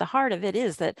really is at the heart of it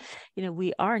is that,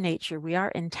 we are nature, we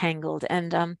are entangled.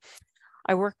 And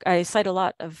I cite a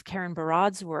lot of Karen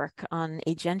Barad's work on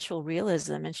agential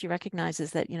realism, and she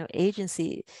recognizes that,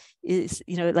 agency is,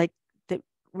 like that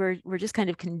we're just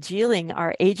kind of congealing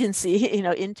our agency,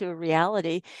 into a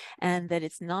reality, and that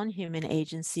it's non-human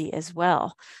agency as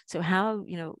well. So how,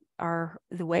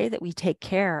 the way that we take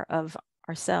care of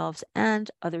ourselves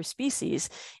and other species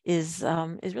is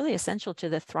really essential to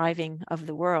the thriving of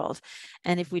the world.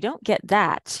 And if we don't get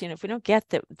that, if we don't get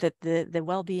the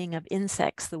well-being of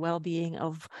insects, the well-being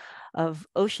of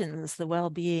oceans, the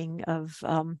well-being of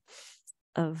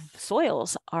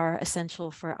soils are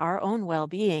essential for our own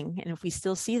well-being, and if we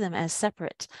still see them as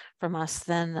separate from us,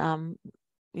 then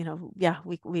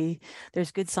we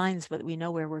there's good signs that we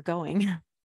know where we're going.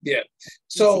 Yeah.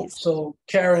 So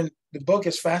Karen, the book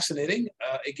is fascinating.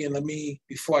 Again,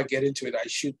 before I get into it, I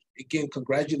should again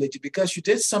congratulate you because you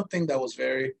did something that was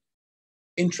very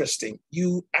interesting.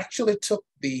 You actually took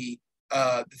the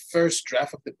first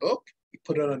draft of the book, you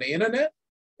put it on the internet.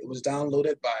 It was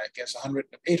downloaded by, I guess,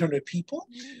 800 people.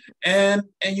 And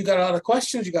you got a lot of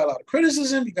questions, you got a lot of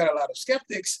criticism, you got a lot of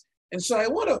skeptics. And so I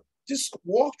want to just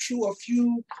walk through a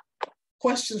few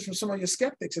questions from some of your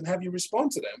skeptics and have you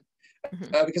respond to them.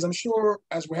 Because I'm sure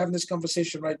as we're having this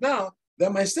conversation right now, there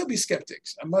might still be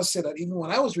skeptics. I must say that even when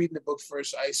I was reading the book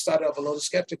first, I started off a little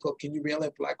skeptical. Can you really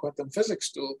apply quantum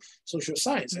physics to social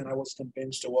science? And I was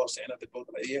convinced towards the end of the book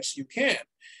that yes, you can.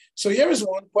 So here is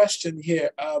one question here.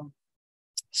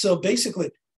 So basically,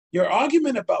 your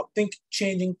argument about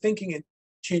thinking and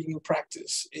changing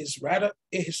practice is rather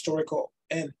ahistorical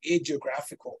and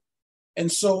ageographical. And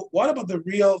so what about the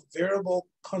real variable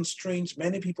constraints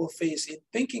many people face in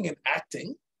thinking and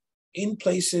acting in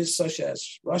places such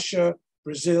as Russia,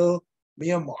 Brazil,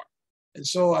 Myanmar? And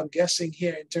so I'm guessing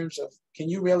here in terms of, can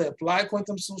you really apply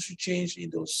quantum social change in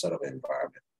those sort of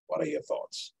environment? What are your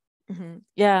thoughts?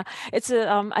 Yeah, it's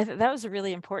that was a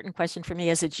really important question for me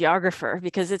as a geographer,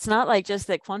 because it's not like just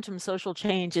that quantum social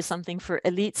change is something for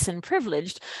elites and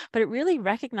privileged, but it really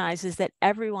recognizes that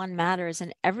everyone matters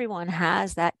and everyone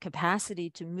has that capacity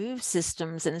to move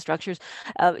systems and structures,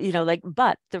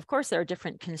 but of course there are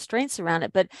different constraints around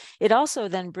it, but it also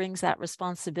then brings that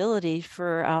responsibility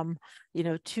for,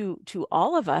 to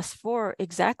all of us for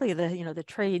exactly the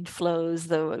trade flows,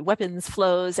 the weapons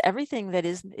flows, everything that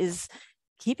is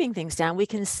keeping things down. We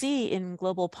can see in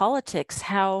global politics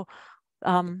how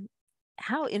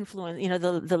influence,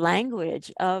 the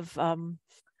language of,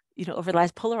 over the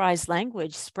last polarized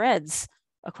language spreads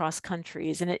across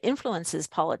countries and it influences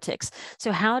politics.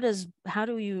 So how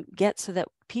do you get so that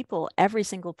people, every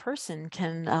single person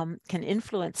can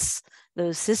influence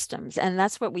those systems? And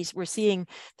that's what we're seeing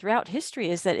throughout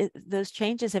history, is that those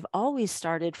changes have always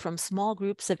started from small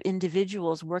groups of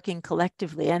individuals working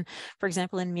collectively. And for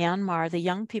example, in Myanmar, the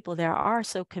young people there are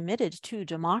so committed to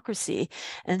democracy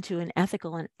and to an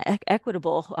ethical and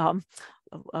equitable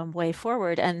way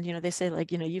forward. And, they say,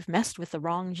 like, you've messed with the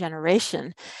wrong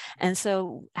generation. And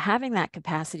so having that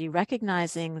capacity,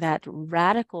 recognizing that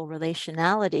radical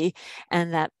relationality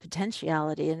and that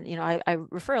potentiality. And, I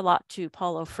refer a lot to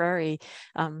Paulo Freire,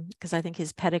 because I think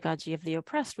his pedagogy of the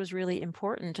oppressed was really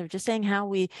important, of just saying how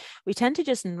we tend to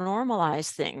just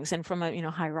normalize things. And from a,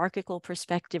 hierarchical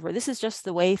perspective, or this is just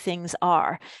the way things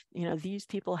are, these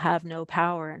people have no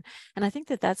power. And I think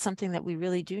that that's something that we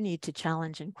really do need to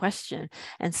challenge and question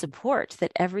and support,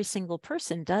 that every single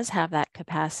person does have that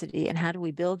capacity, and how do we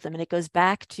build them? And it goes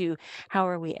back to, how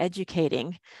are we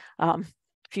educating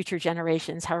future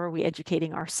generations? How are we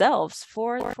educating ourselves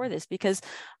for this? Because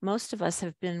most of us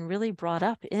have been really brought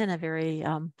up in a very,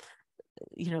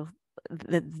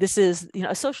 that this is,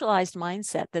 a socialized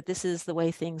mindset, that this is the way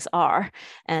things are,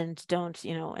 and don't,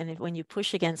 and when you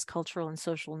push against cultural and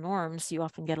social norms, you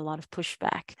often get a lot of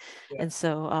pushback. Yeah. And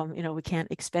so, we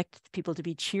can't expect people to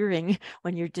be cheering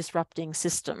when you're disrupting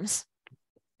systems.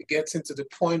 It gets into the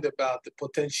point about the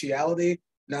potentiality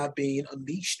not being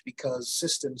unleashed because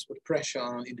systems put pressure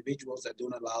on individuals that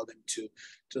don't allow them to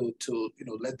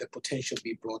let the potential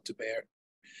be brought to bear.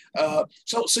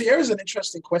 So here's an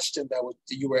interesting question that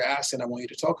you were asked, and I want you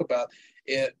to talk about.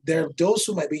 There are those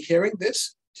who might be hearing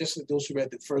this, just like those who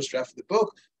read the first draft of the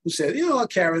book, who said,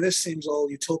 Karen, this seems all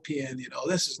utopian.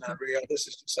 This is not real. This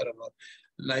is just sort of a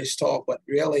nice talk, but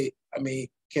really,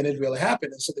 can it really happen?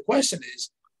 And so the question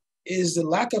is the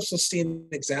lack of sustained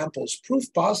examples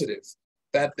proof positive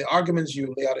that the arguments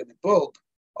you lay out in the book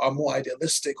are more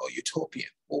idealistic or utopian?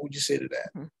 What would you say to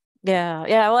that? Yeah.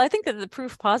 Well, I think that the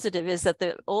proof positive is that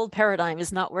the old paradigm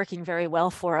is not working very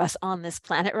well for us on this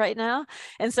planet right now.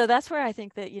 And so that's where I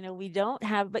think that, we don't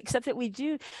have, but except that we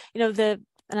do,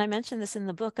 and I mentioned this in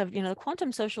the book of,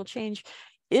 quantum social change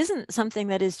isn't something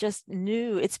that is just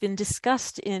new. It's been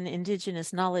discussed in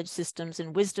indigenous knowledge systems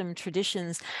and wisdom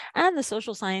traditions, and the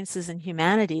social sciences and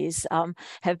humanities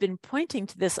have been pointing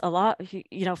to this a lot,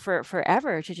 for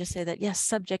forever, to just say that, yes,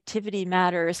 subjectivity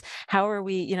matters. How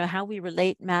we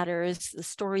relate matters. The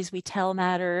stories we tell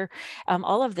matter.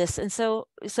 All of this, and so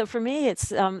for me, it's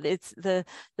the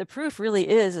proof really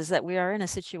is that we are in a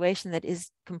situation that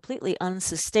is completely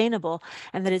unsustainable,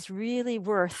 and that it's really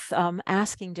worth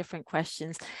asking different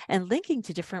questions and linking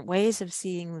to different ways of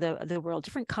seeing the world,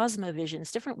 different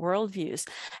cosmovisions, different worldviews,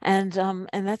 and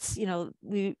that's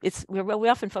we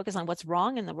often focus on what's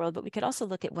wrong in the world, but we could also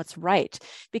look at what's right,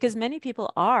 because many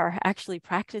people are actually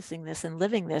practicing this and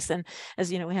living this, and as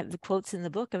we have the quotes in the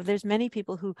book of there's many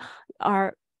people who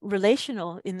are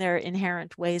relational in their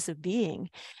inherent ways of being,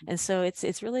 and so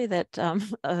it's really that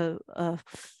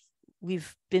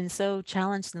we've been so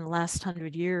challenged in the last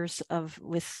 100 years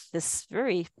with this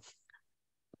very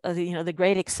the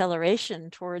great acceleration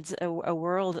towards a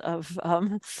world of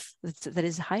that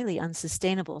is highly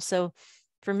unsustainable. So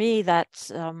for me, that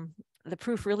the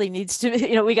proof really needs to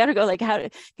be, we got to go like, how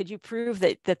could you prove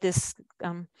that this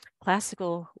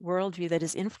classical worldview that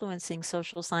is influencing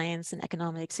social science and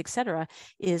economics, et cetera,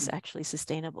 is actually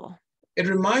sustainable? It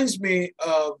reminds me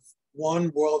of one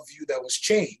worldview that was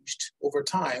changed over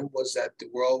time, was that the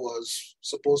world was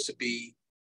supposed to be,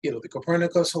 the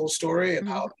Copernicus whole story, and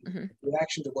how the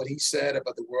reaction to what he said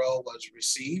about the world was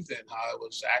received and how it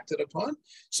was acted upon.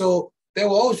 So there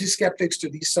will always be skeptics to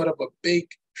these sort of a big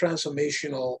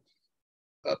transformational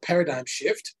paradigm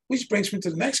shift, which brings me to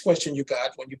the next question you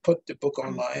got when you put the book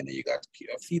online and you got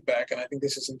feedback. And I think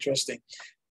this is interesting.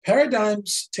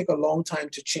 Paradigms take a long time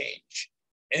to change,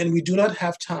 and we do not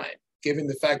have time, given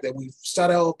the fact that we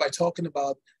started out by talking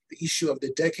about the issue of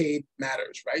the decade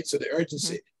matters, right? So the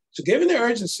urgency. So given the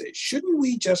urgency, shouldn't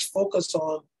we just focus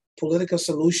on political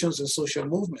solutions and social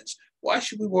movements? Why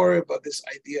should we worry about this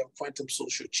idea of quantum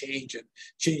social change and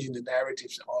changing the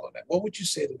narratives and all of that? What would you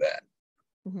say to that?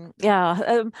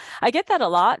 Yeah, I get that a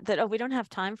lot, that, we don't have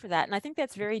time for that. And I think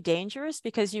that's very dangerous,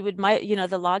 because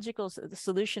the logical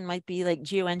solution might be like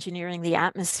geoengineering the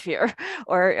atmosphere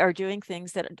or doing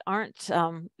things that aren't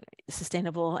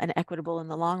sustainable and equitable in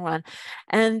the long run.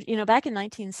 And, back in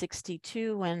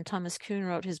 1962, when Thomas Kuhn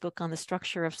wrote his book on the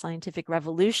structure of scientific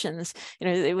revolutions,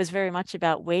 it was very much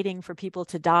about waiting for people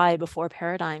to die before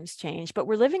paradigms change. But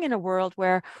we're living in a world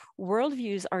where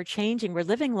worldviews are changing. We're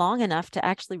living long enough to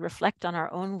actually reflect on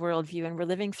our own worldview, and we're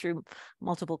living through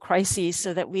multiple crises,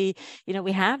 so that we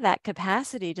have that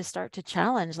capacity to start to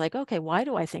challenge, like, okay, why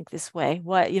do I think this way?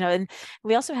 And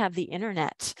we also have the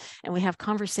internet, and we have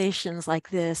conversations like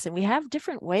this, and we have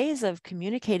different ways of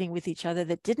communicating with each other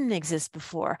that didn't exist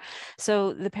before.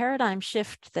 So the paradigm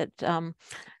shift that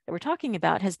we're talking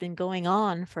about has been going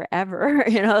on forever.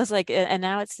 It's like, and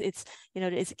now it's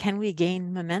can we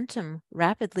gain momentum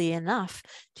rapidly enough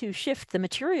to shift the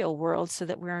material world so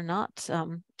that we're not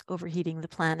overheating the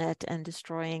planet and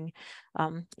destroying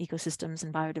ecosystems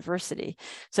and biodiversity?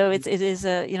 So it is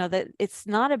that it's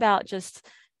not about just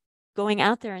going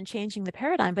out there and changing the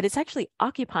paradigm, but it's actually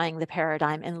occupying the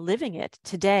paradigm and living it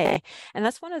today. And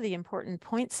that's one of the important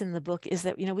points in the book, is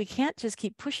that, we can't just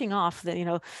keep pushing off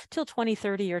the, till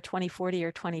 2030 or 2040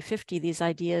 or 2050, these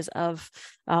ideas of,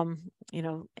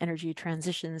 energy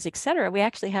transitions, et cetera. We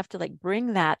actually have to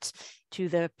bring that to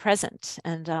the present.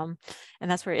 And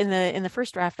that's where in the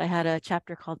first draft, I had a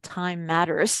chapter called Time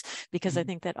Matters, because I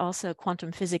think that also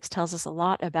quantum physics tells us a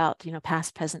lot about,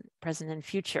 past, present, and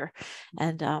future.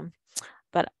 And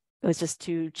but it was just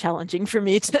too challenging for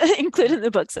me to include in the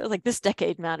book. So this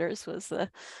decade matters was the.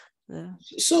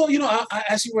 So,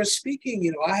 as you were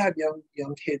speaking, I have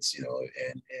young kids,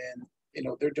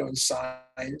 and they're doing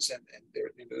science and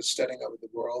they're studying over the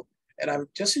world. And I'm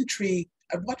just intrigued,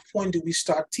 at what point do we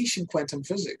start teaching quantum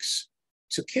physics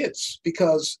to kids,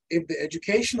 because if the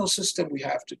educational system we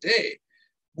have today,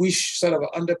 which sort of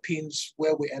underpins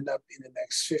where we end up in the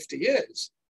next 50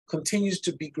 years, continues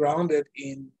to be grounded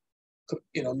in,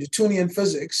 Newtonian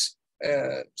physics,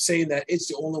 saying that it's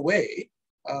the only way,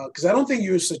 because I don't think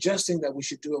you're suggesting that we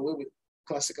should do away with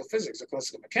classical physics or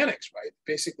classical mechanics, right?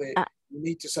 Basically, we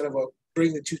need to sort of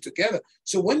bring the two together.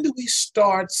 So when do we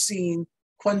start seeing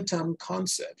quantum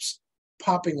concepts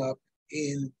popping up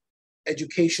in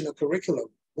educational curriculum?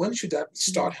 When should that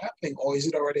start happening, or is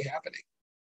it already happening?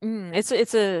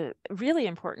 It's a really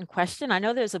important question. I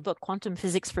know there's a book, Quantum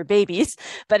Physics for Babies,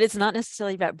 but it's not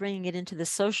necessarily about bringing it into the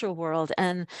social world.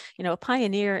 And, a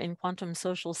pioneer in quantum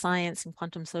social science and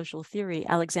quantum social theory,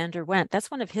 Alexander Wendt,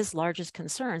 that's one of his largest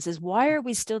concerns, is why are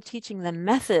we still teaching the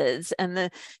methods and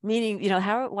the meaning,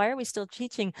 why are we still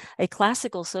teaching a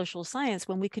classical social science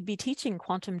when we could be teaching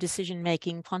quantum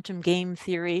decision-making, quantum game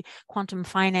theory, quantum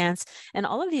finance, and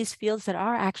all of these fields that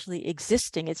are actually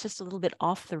existing. It's just a little bit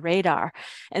off the radar.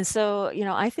 And so,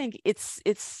 I think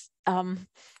it's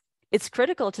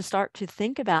critical to start to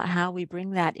think about how we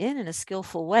bring that in a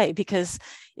skillful way, because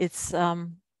it's,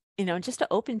 just to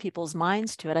open people's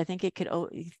minds to it. I think it could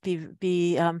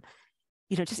be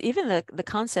just even the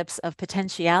concepts of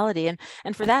potentiality.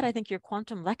 And for that, I think your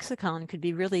quantum lexicon could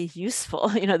be really useful,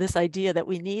 this idea that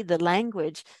we need the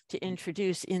language to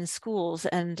introduce in schools.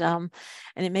 And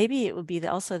maybe it would be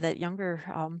also that younger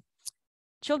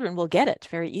children will get it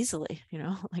very easily,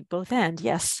 like both ends.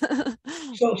 Yes.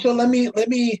 So let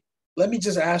me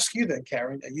just ask you then,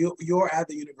 Karen. You're at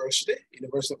the University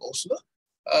of Oslo.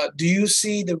 Do you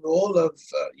see the role of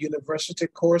university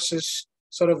courses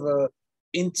sort of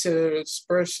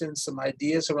interspersing some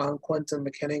ideas around quantum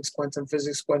mechanics, quantum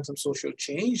physics, quantum social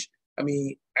change? I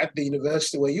mean, at the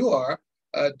university where you are,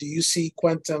 do you see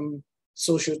quantum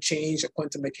social change or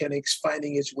quantum mechanics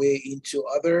finding its way into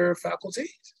other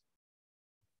faculties?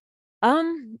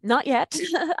 Not yet.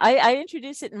 I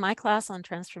introduce it in my class on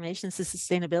transformations to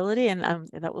sustainability, and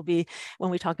that will be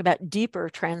when we talk about deeper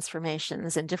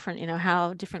transformations and different,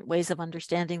 how different ways of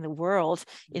understanding the world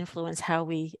influence how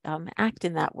we act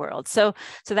in that world. So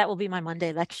that will be my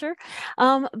Monday lecture.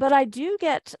 But I do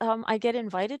get I get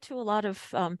invited to a lot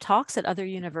of talks at other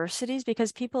universities,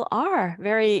 because people are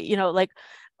very,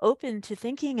 open to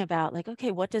thinking about,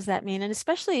 okay, what does that mean? And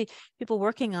especially people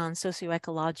working on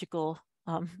socioecological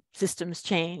systems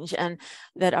change, and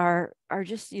that are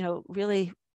just,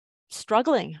 really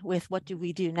struggling with, what do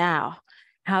we do now?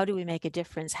 How do we make a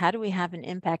difference? How do we have an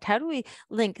impact? How do we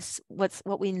link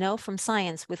what we know from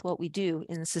science with what we do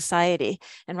in society,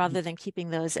 and rather than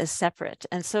keeping those as separate?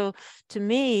 And so to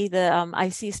me, I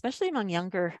see, especially among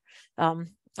younger,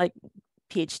 like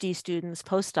PhD students,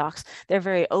 postdocs, they're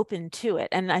very open to it.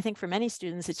 And I think for many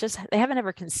students, it's just, they haven't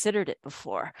ever considered it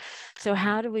before. So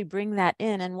how do we bring that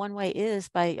in? And one way is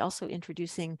by also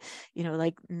introducing,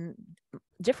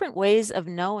 different ways of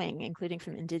knowing, including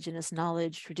from indigenous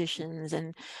knowledge, traditions,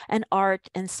 and art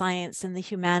and science and the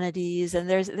humanities. And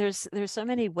there's so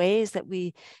many ways that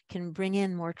we can bring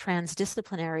in more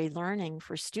transdisciplinary learning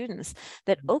for students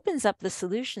that opens up the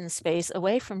solution space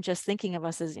away from just thinking of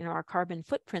us as, our carbon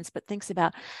footprints, but thinks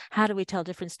about, how do we tell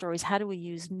different stories? How do we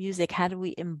use music? How do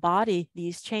we embody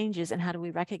these changes? And how do we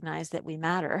recognize that we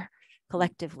matter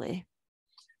collectively?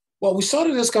 Well, we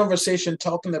started this conversation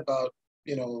talking about,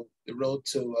 the road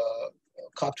to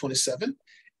COP27.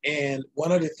 And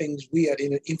one of the things we at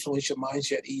Influential Minds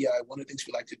here at EEI, one of the things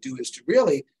we like to do is to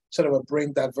really sort of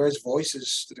bring diverse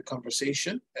voices to the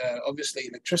conversation. Obviously,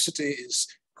 electricity is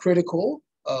critical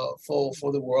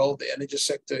for the world. The energy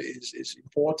sector is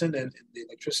important, and the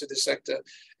electricity sector,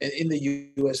 and in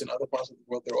the US and other parts of the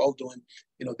world, they're all doing,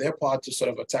 their part to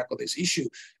sort of tackle this issue.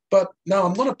 But now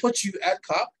I'm going to put you at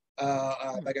COP,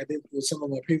 like I did with some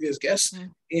of my previous guests,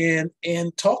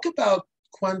 and talk about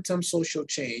quantum social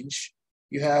change.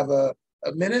 You have a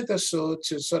minute or so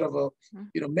to sort of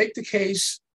make the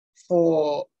case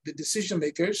for the decision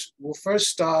makers. We'll first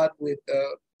start with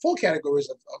 4 categories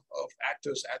of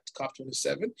actors at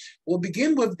COP27. We'll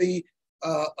begin with the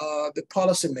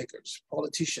policymakers,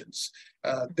 politicians.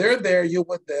 They're there, you're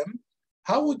with them.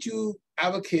 How would you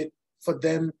advocate for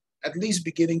them at least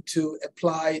beginning to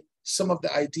apply some of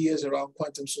the ideas around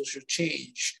quantum social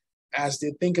change as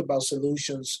they think about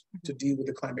solutions to deal with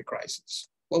the climate crisis?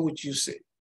 What would you say?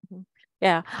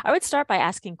 Yeah, I would start by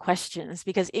asking questions,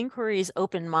 because inquiries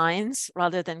open minds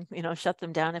rather than, shut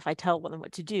them down if I tell them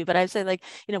what to do. But I'd say,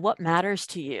 what matters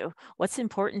to you? What's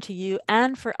important to you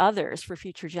and for others, for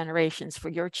future generations, for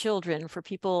your children, for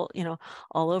people,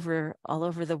 all over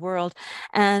the world.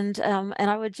 And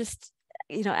I would just,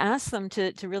 ask them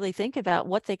to really think about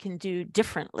what they can do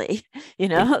differently,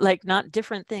 like not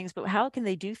different things, but how can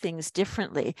they do things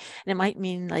differently? And it might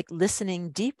mean like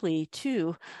listening deeply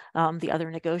to the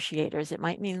other negotiators. It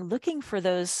might mean looking for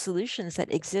those solutions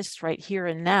that exist right here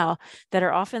and now that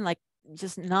are often like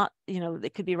just not,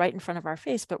 it could be right in front of our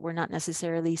face, but we're not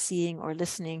necessarily seeing or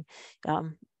listening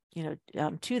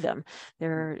to them.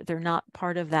 They're not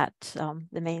part of that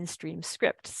the mainstream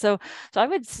script. So I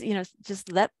would just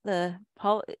let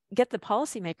get the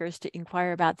policymakers to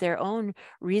inquire about their own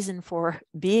reason for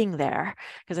being there,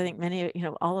 because I think many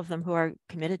all of them who are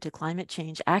committed to climate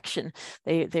change action,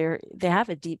 they have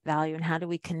a deep value, and how do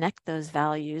we connect those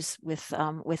values with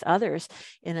others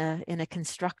in a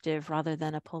constructive rather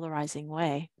than a polarizing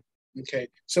way. Okay,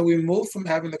 so we moved from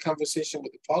having the conversation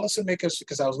with the policymakers,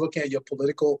 because I was looking at your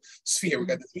political sphere. We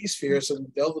got the three spheres, so we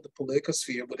dealt with the political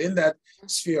sphere. But in that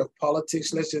sphere of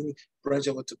politics, let's then branch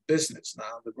over to business.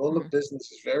 Now, the role of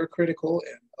business is very critical,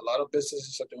 and a lot of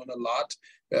businesses are doing a lot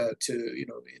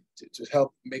to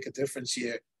help make a difference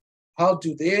here. How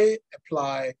do they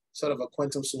apply sort of a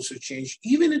quantum social change,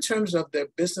 even in terms of their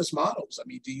business models? I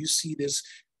mean, do you see this?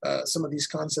 Some of these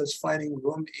concepts finding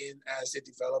room in as they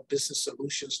develop business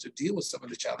solutions to deal with some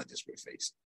of the challenges we're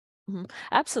facing.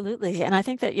 Absolutely. And I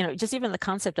think that, just even the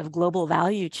concept of global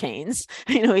value chains,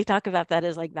 we talk about that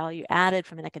as like value added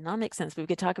from an economic sense, but we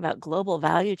could talk about global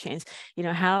value chains,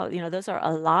 how, those are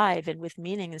alive and with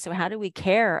meaning. And so how do we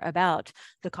care about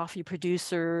the coffee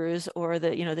producers or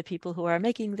the, the people who are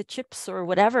making the chips or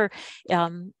whatever,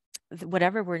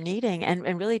 whatever we're needing,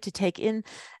 and really to take into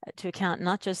account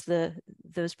not just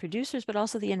those producers, but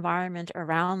also the environment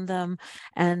around them,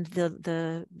 and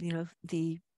the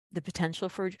potential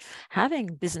for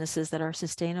having businesses that are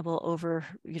sustainable over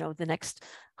the next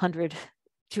 100,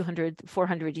 200,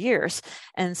 400 years.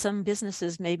 And some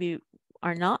businesses maybe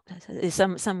are not,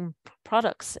 some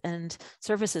products and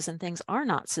services and things are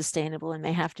not sustainable and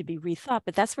may have to be rethought.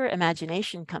 But that's where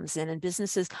imagination comes in, and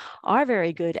businesses are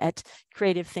very good at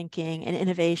creative thinking and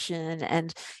innovation.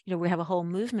 And we have a whole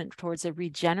movement towards a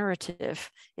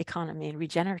regenerative economy and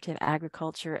regenerative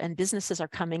agriculture, and businesses are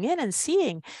coming in and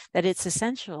seeing that it's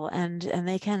essential, and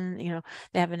they can,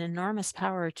 they have an enormous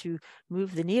power to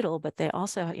move the needle, but they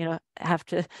also have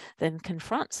to then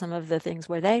confront some of the things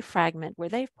where they fragment, where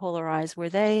they polarize, where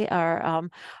they are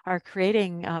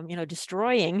creating,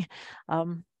 destroying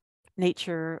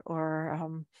nature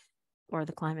or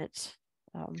the climate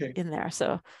in there.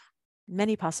 So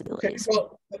many possibilities. Okay,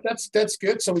 well, that's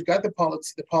good. So we've got the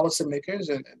policymakers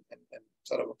and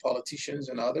sort of politicians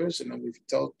and others, and then we've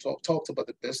talked about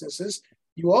the businesses.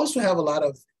 You also have a lot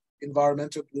of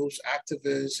environmental groups,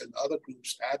 activists, and other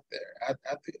groups at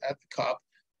the COP.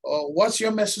 What's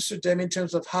your message to them in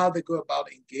terms of how they go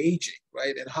about engaging,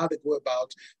 right, and how they go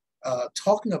about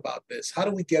talking about this? How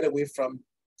do we get away from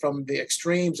the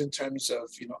extremes in terms of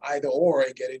either or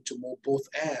and get into more both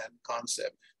and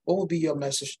concept? What would be your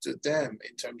message to them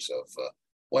in terms of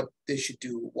what they should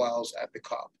do whilst at the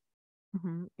COP?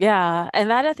 Yeah, and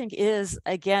that I think is,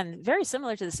 again, very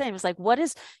similar to the same. It's like, what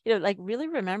is, like really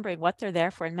remembering what they're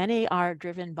there for. And many are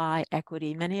driven by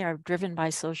equity. Many are driven by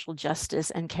social justice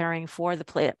and caring for the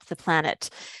planet,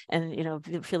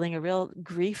 and feeling a real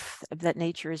grief that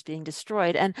nature is being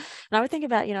destroyed. And I would think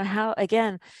about how,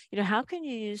 again, how can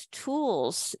you use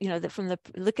tools that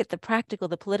look at the practical,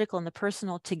 the political, and the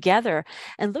personal together,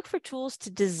 and look for tools to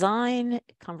design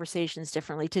conversations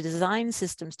differently, to design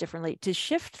systems differently, to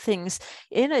shift things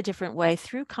in a different way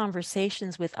through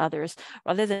conversations with others,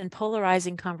 rather than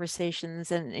polarizing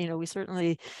conversations. And we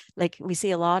certainly, we see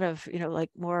a lot of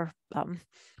more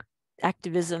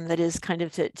activism that is kind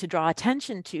of to draw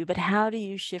attention to, but how do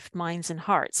you shift minds and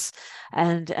hearts?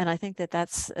 And I think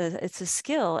that's it's a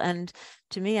skill. And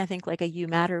to me, I think like a You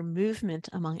Matter movement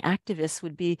among activists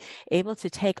would be able to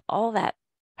take all that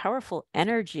powerful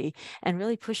energy and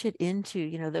really push it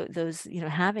into those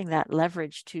having that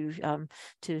leverage to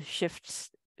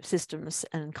shift systems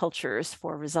and cultures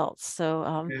for results.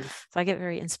 So so I get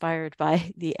very inspired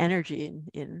by the energy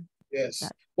in yes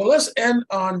that. Well, let's end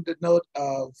on the note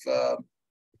of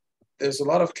there's a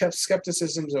lot of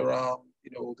skepticisms around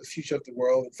the future of the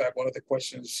world. In fact, one of the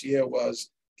questions here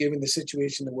was, given the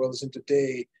situation the world is in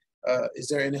today, is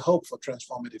there any hope for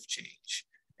transformative change?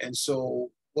 And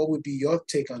so what would be your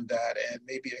take on that? And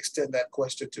maybe extend that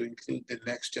question to include the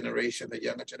next generation, the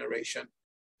younger generation.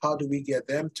 How do we get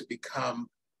them to become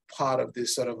part of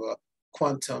this sort of a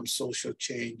quantum social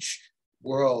change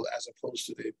world as opposed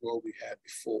to the world we had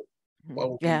before?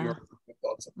 What would be your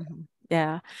thoughts on that?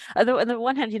 Yeah. On the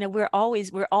one hand, we're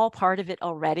all part of it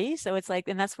already. So it's like,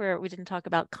 and that's where we didn't talk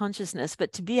about consciousness,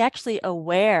 but to be actually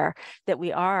aware that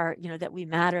we are, that we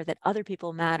matter, that other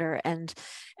people matter, and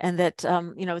that,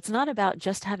 it's not about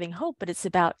just having hope, but it's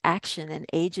about action and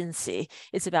agency.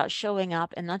 It's about showing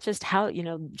up, and not just how,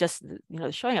 just,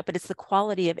 showing up, but it's the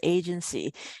quality of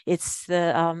agency. It's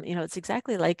the, it's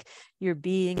exactly like you're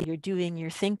being, you're doing, you're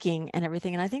thinking and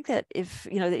everything. And I think that if,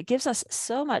 it gives us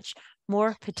so much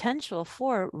more potential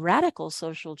for radical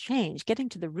social change, getting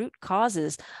to the root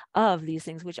causes of these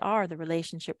things, which are the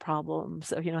relationship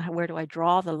problems of, where do I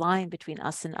draw the line between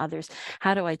us and others?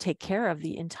 How do I take care of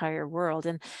the entire world?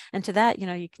 And to that,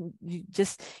 you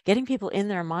just getting people in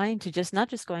their mind to just not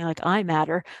just going like, I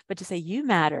matter, but to say you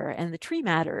matter, and the tree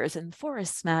matters, and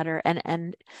forests matter,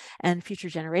 and future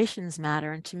generations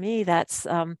matter. And to me, that's,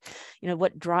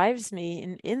 what drives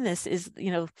me in this is,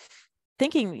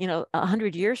 thinking,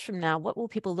 100 years from now, what will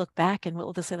people look back and what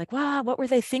will they say, like, wow, what were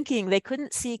they thinking? They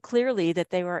couldn't see clearly that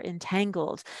they were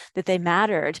entangled, that they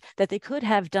mattered, that they could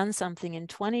have done something in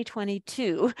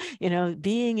 2022,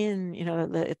 being in,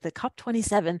 the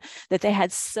COP27, that they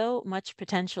had so much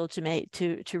potential to make,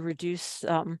 to reduce,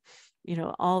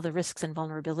 all the risks and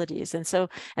vulnerabilities.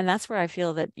 And that's where I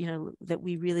feel that, that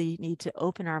we really need to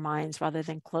open our minds rather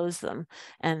than close them.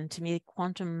 And to me,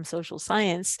 quantum social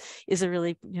science is a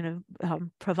really,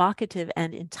 provocative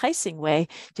and enticing way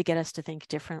to get us to think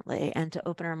differently and to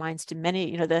open our minds to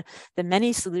many, the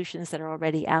many solutions that are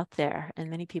already out there. And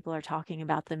many people are talking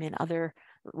about them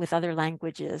with other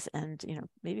languages. And,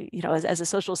 maybe, as a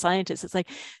social scientist, it's like,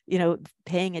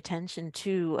 paying attention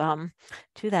to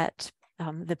that,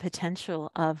 the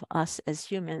potential of us as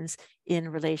humans in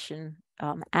relation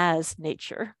as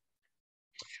nature.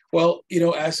 Well,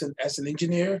 as an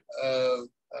engineer,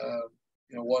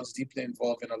 one's deeply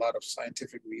involved in a lot of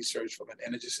scientific research from an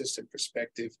energy system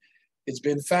perspective. It's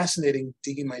been fascinating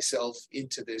digging myself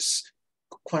into this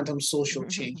quantum social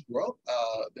change world.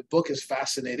 The book is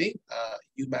fascinating.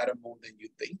 You matter more than you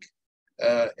think.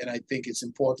 And I think it's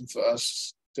important for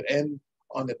us to end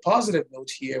on the positive note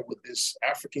here with this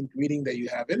African greeting that you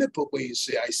have in the book, where you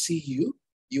say, I see you,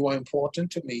 you are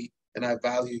important to me, and I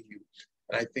value you.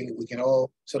 And I think we can all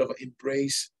sort of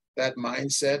embrace that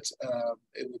mindset.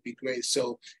 It would be great.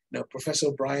 So, Professor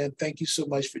O'Brien, thank you so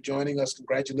much for joining us.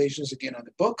 Congratulations again on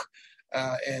the book.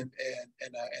 And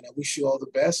I wish you all the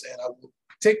best. And I will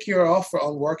take your offer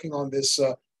on working on this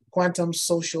quantum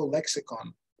social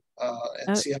lexicon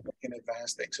and see how we can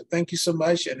advance things. So thank you so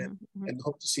much, and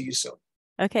hope to see you soon.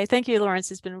 Okay, thank you, Lawrence.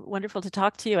 It's been wonderful to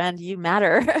talk to you, and you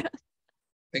matter.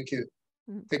 Thank you.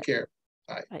 Take care.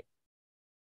 Bye. Bye.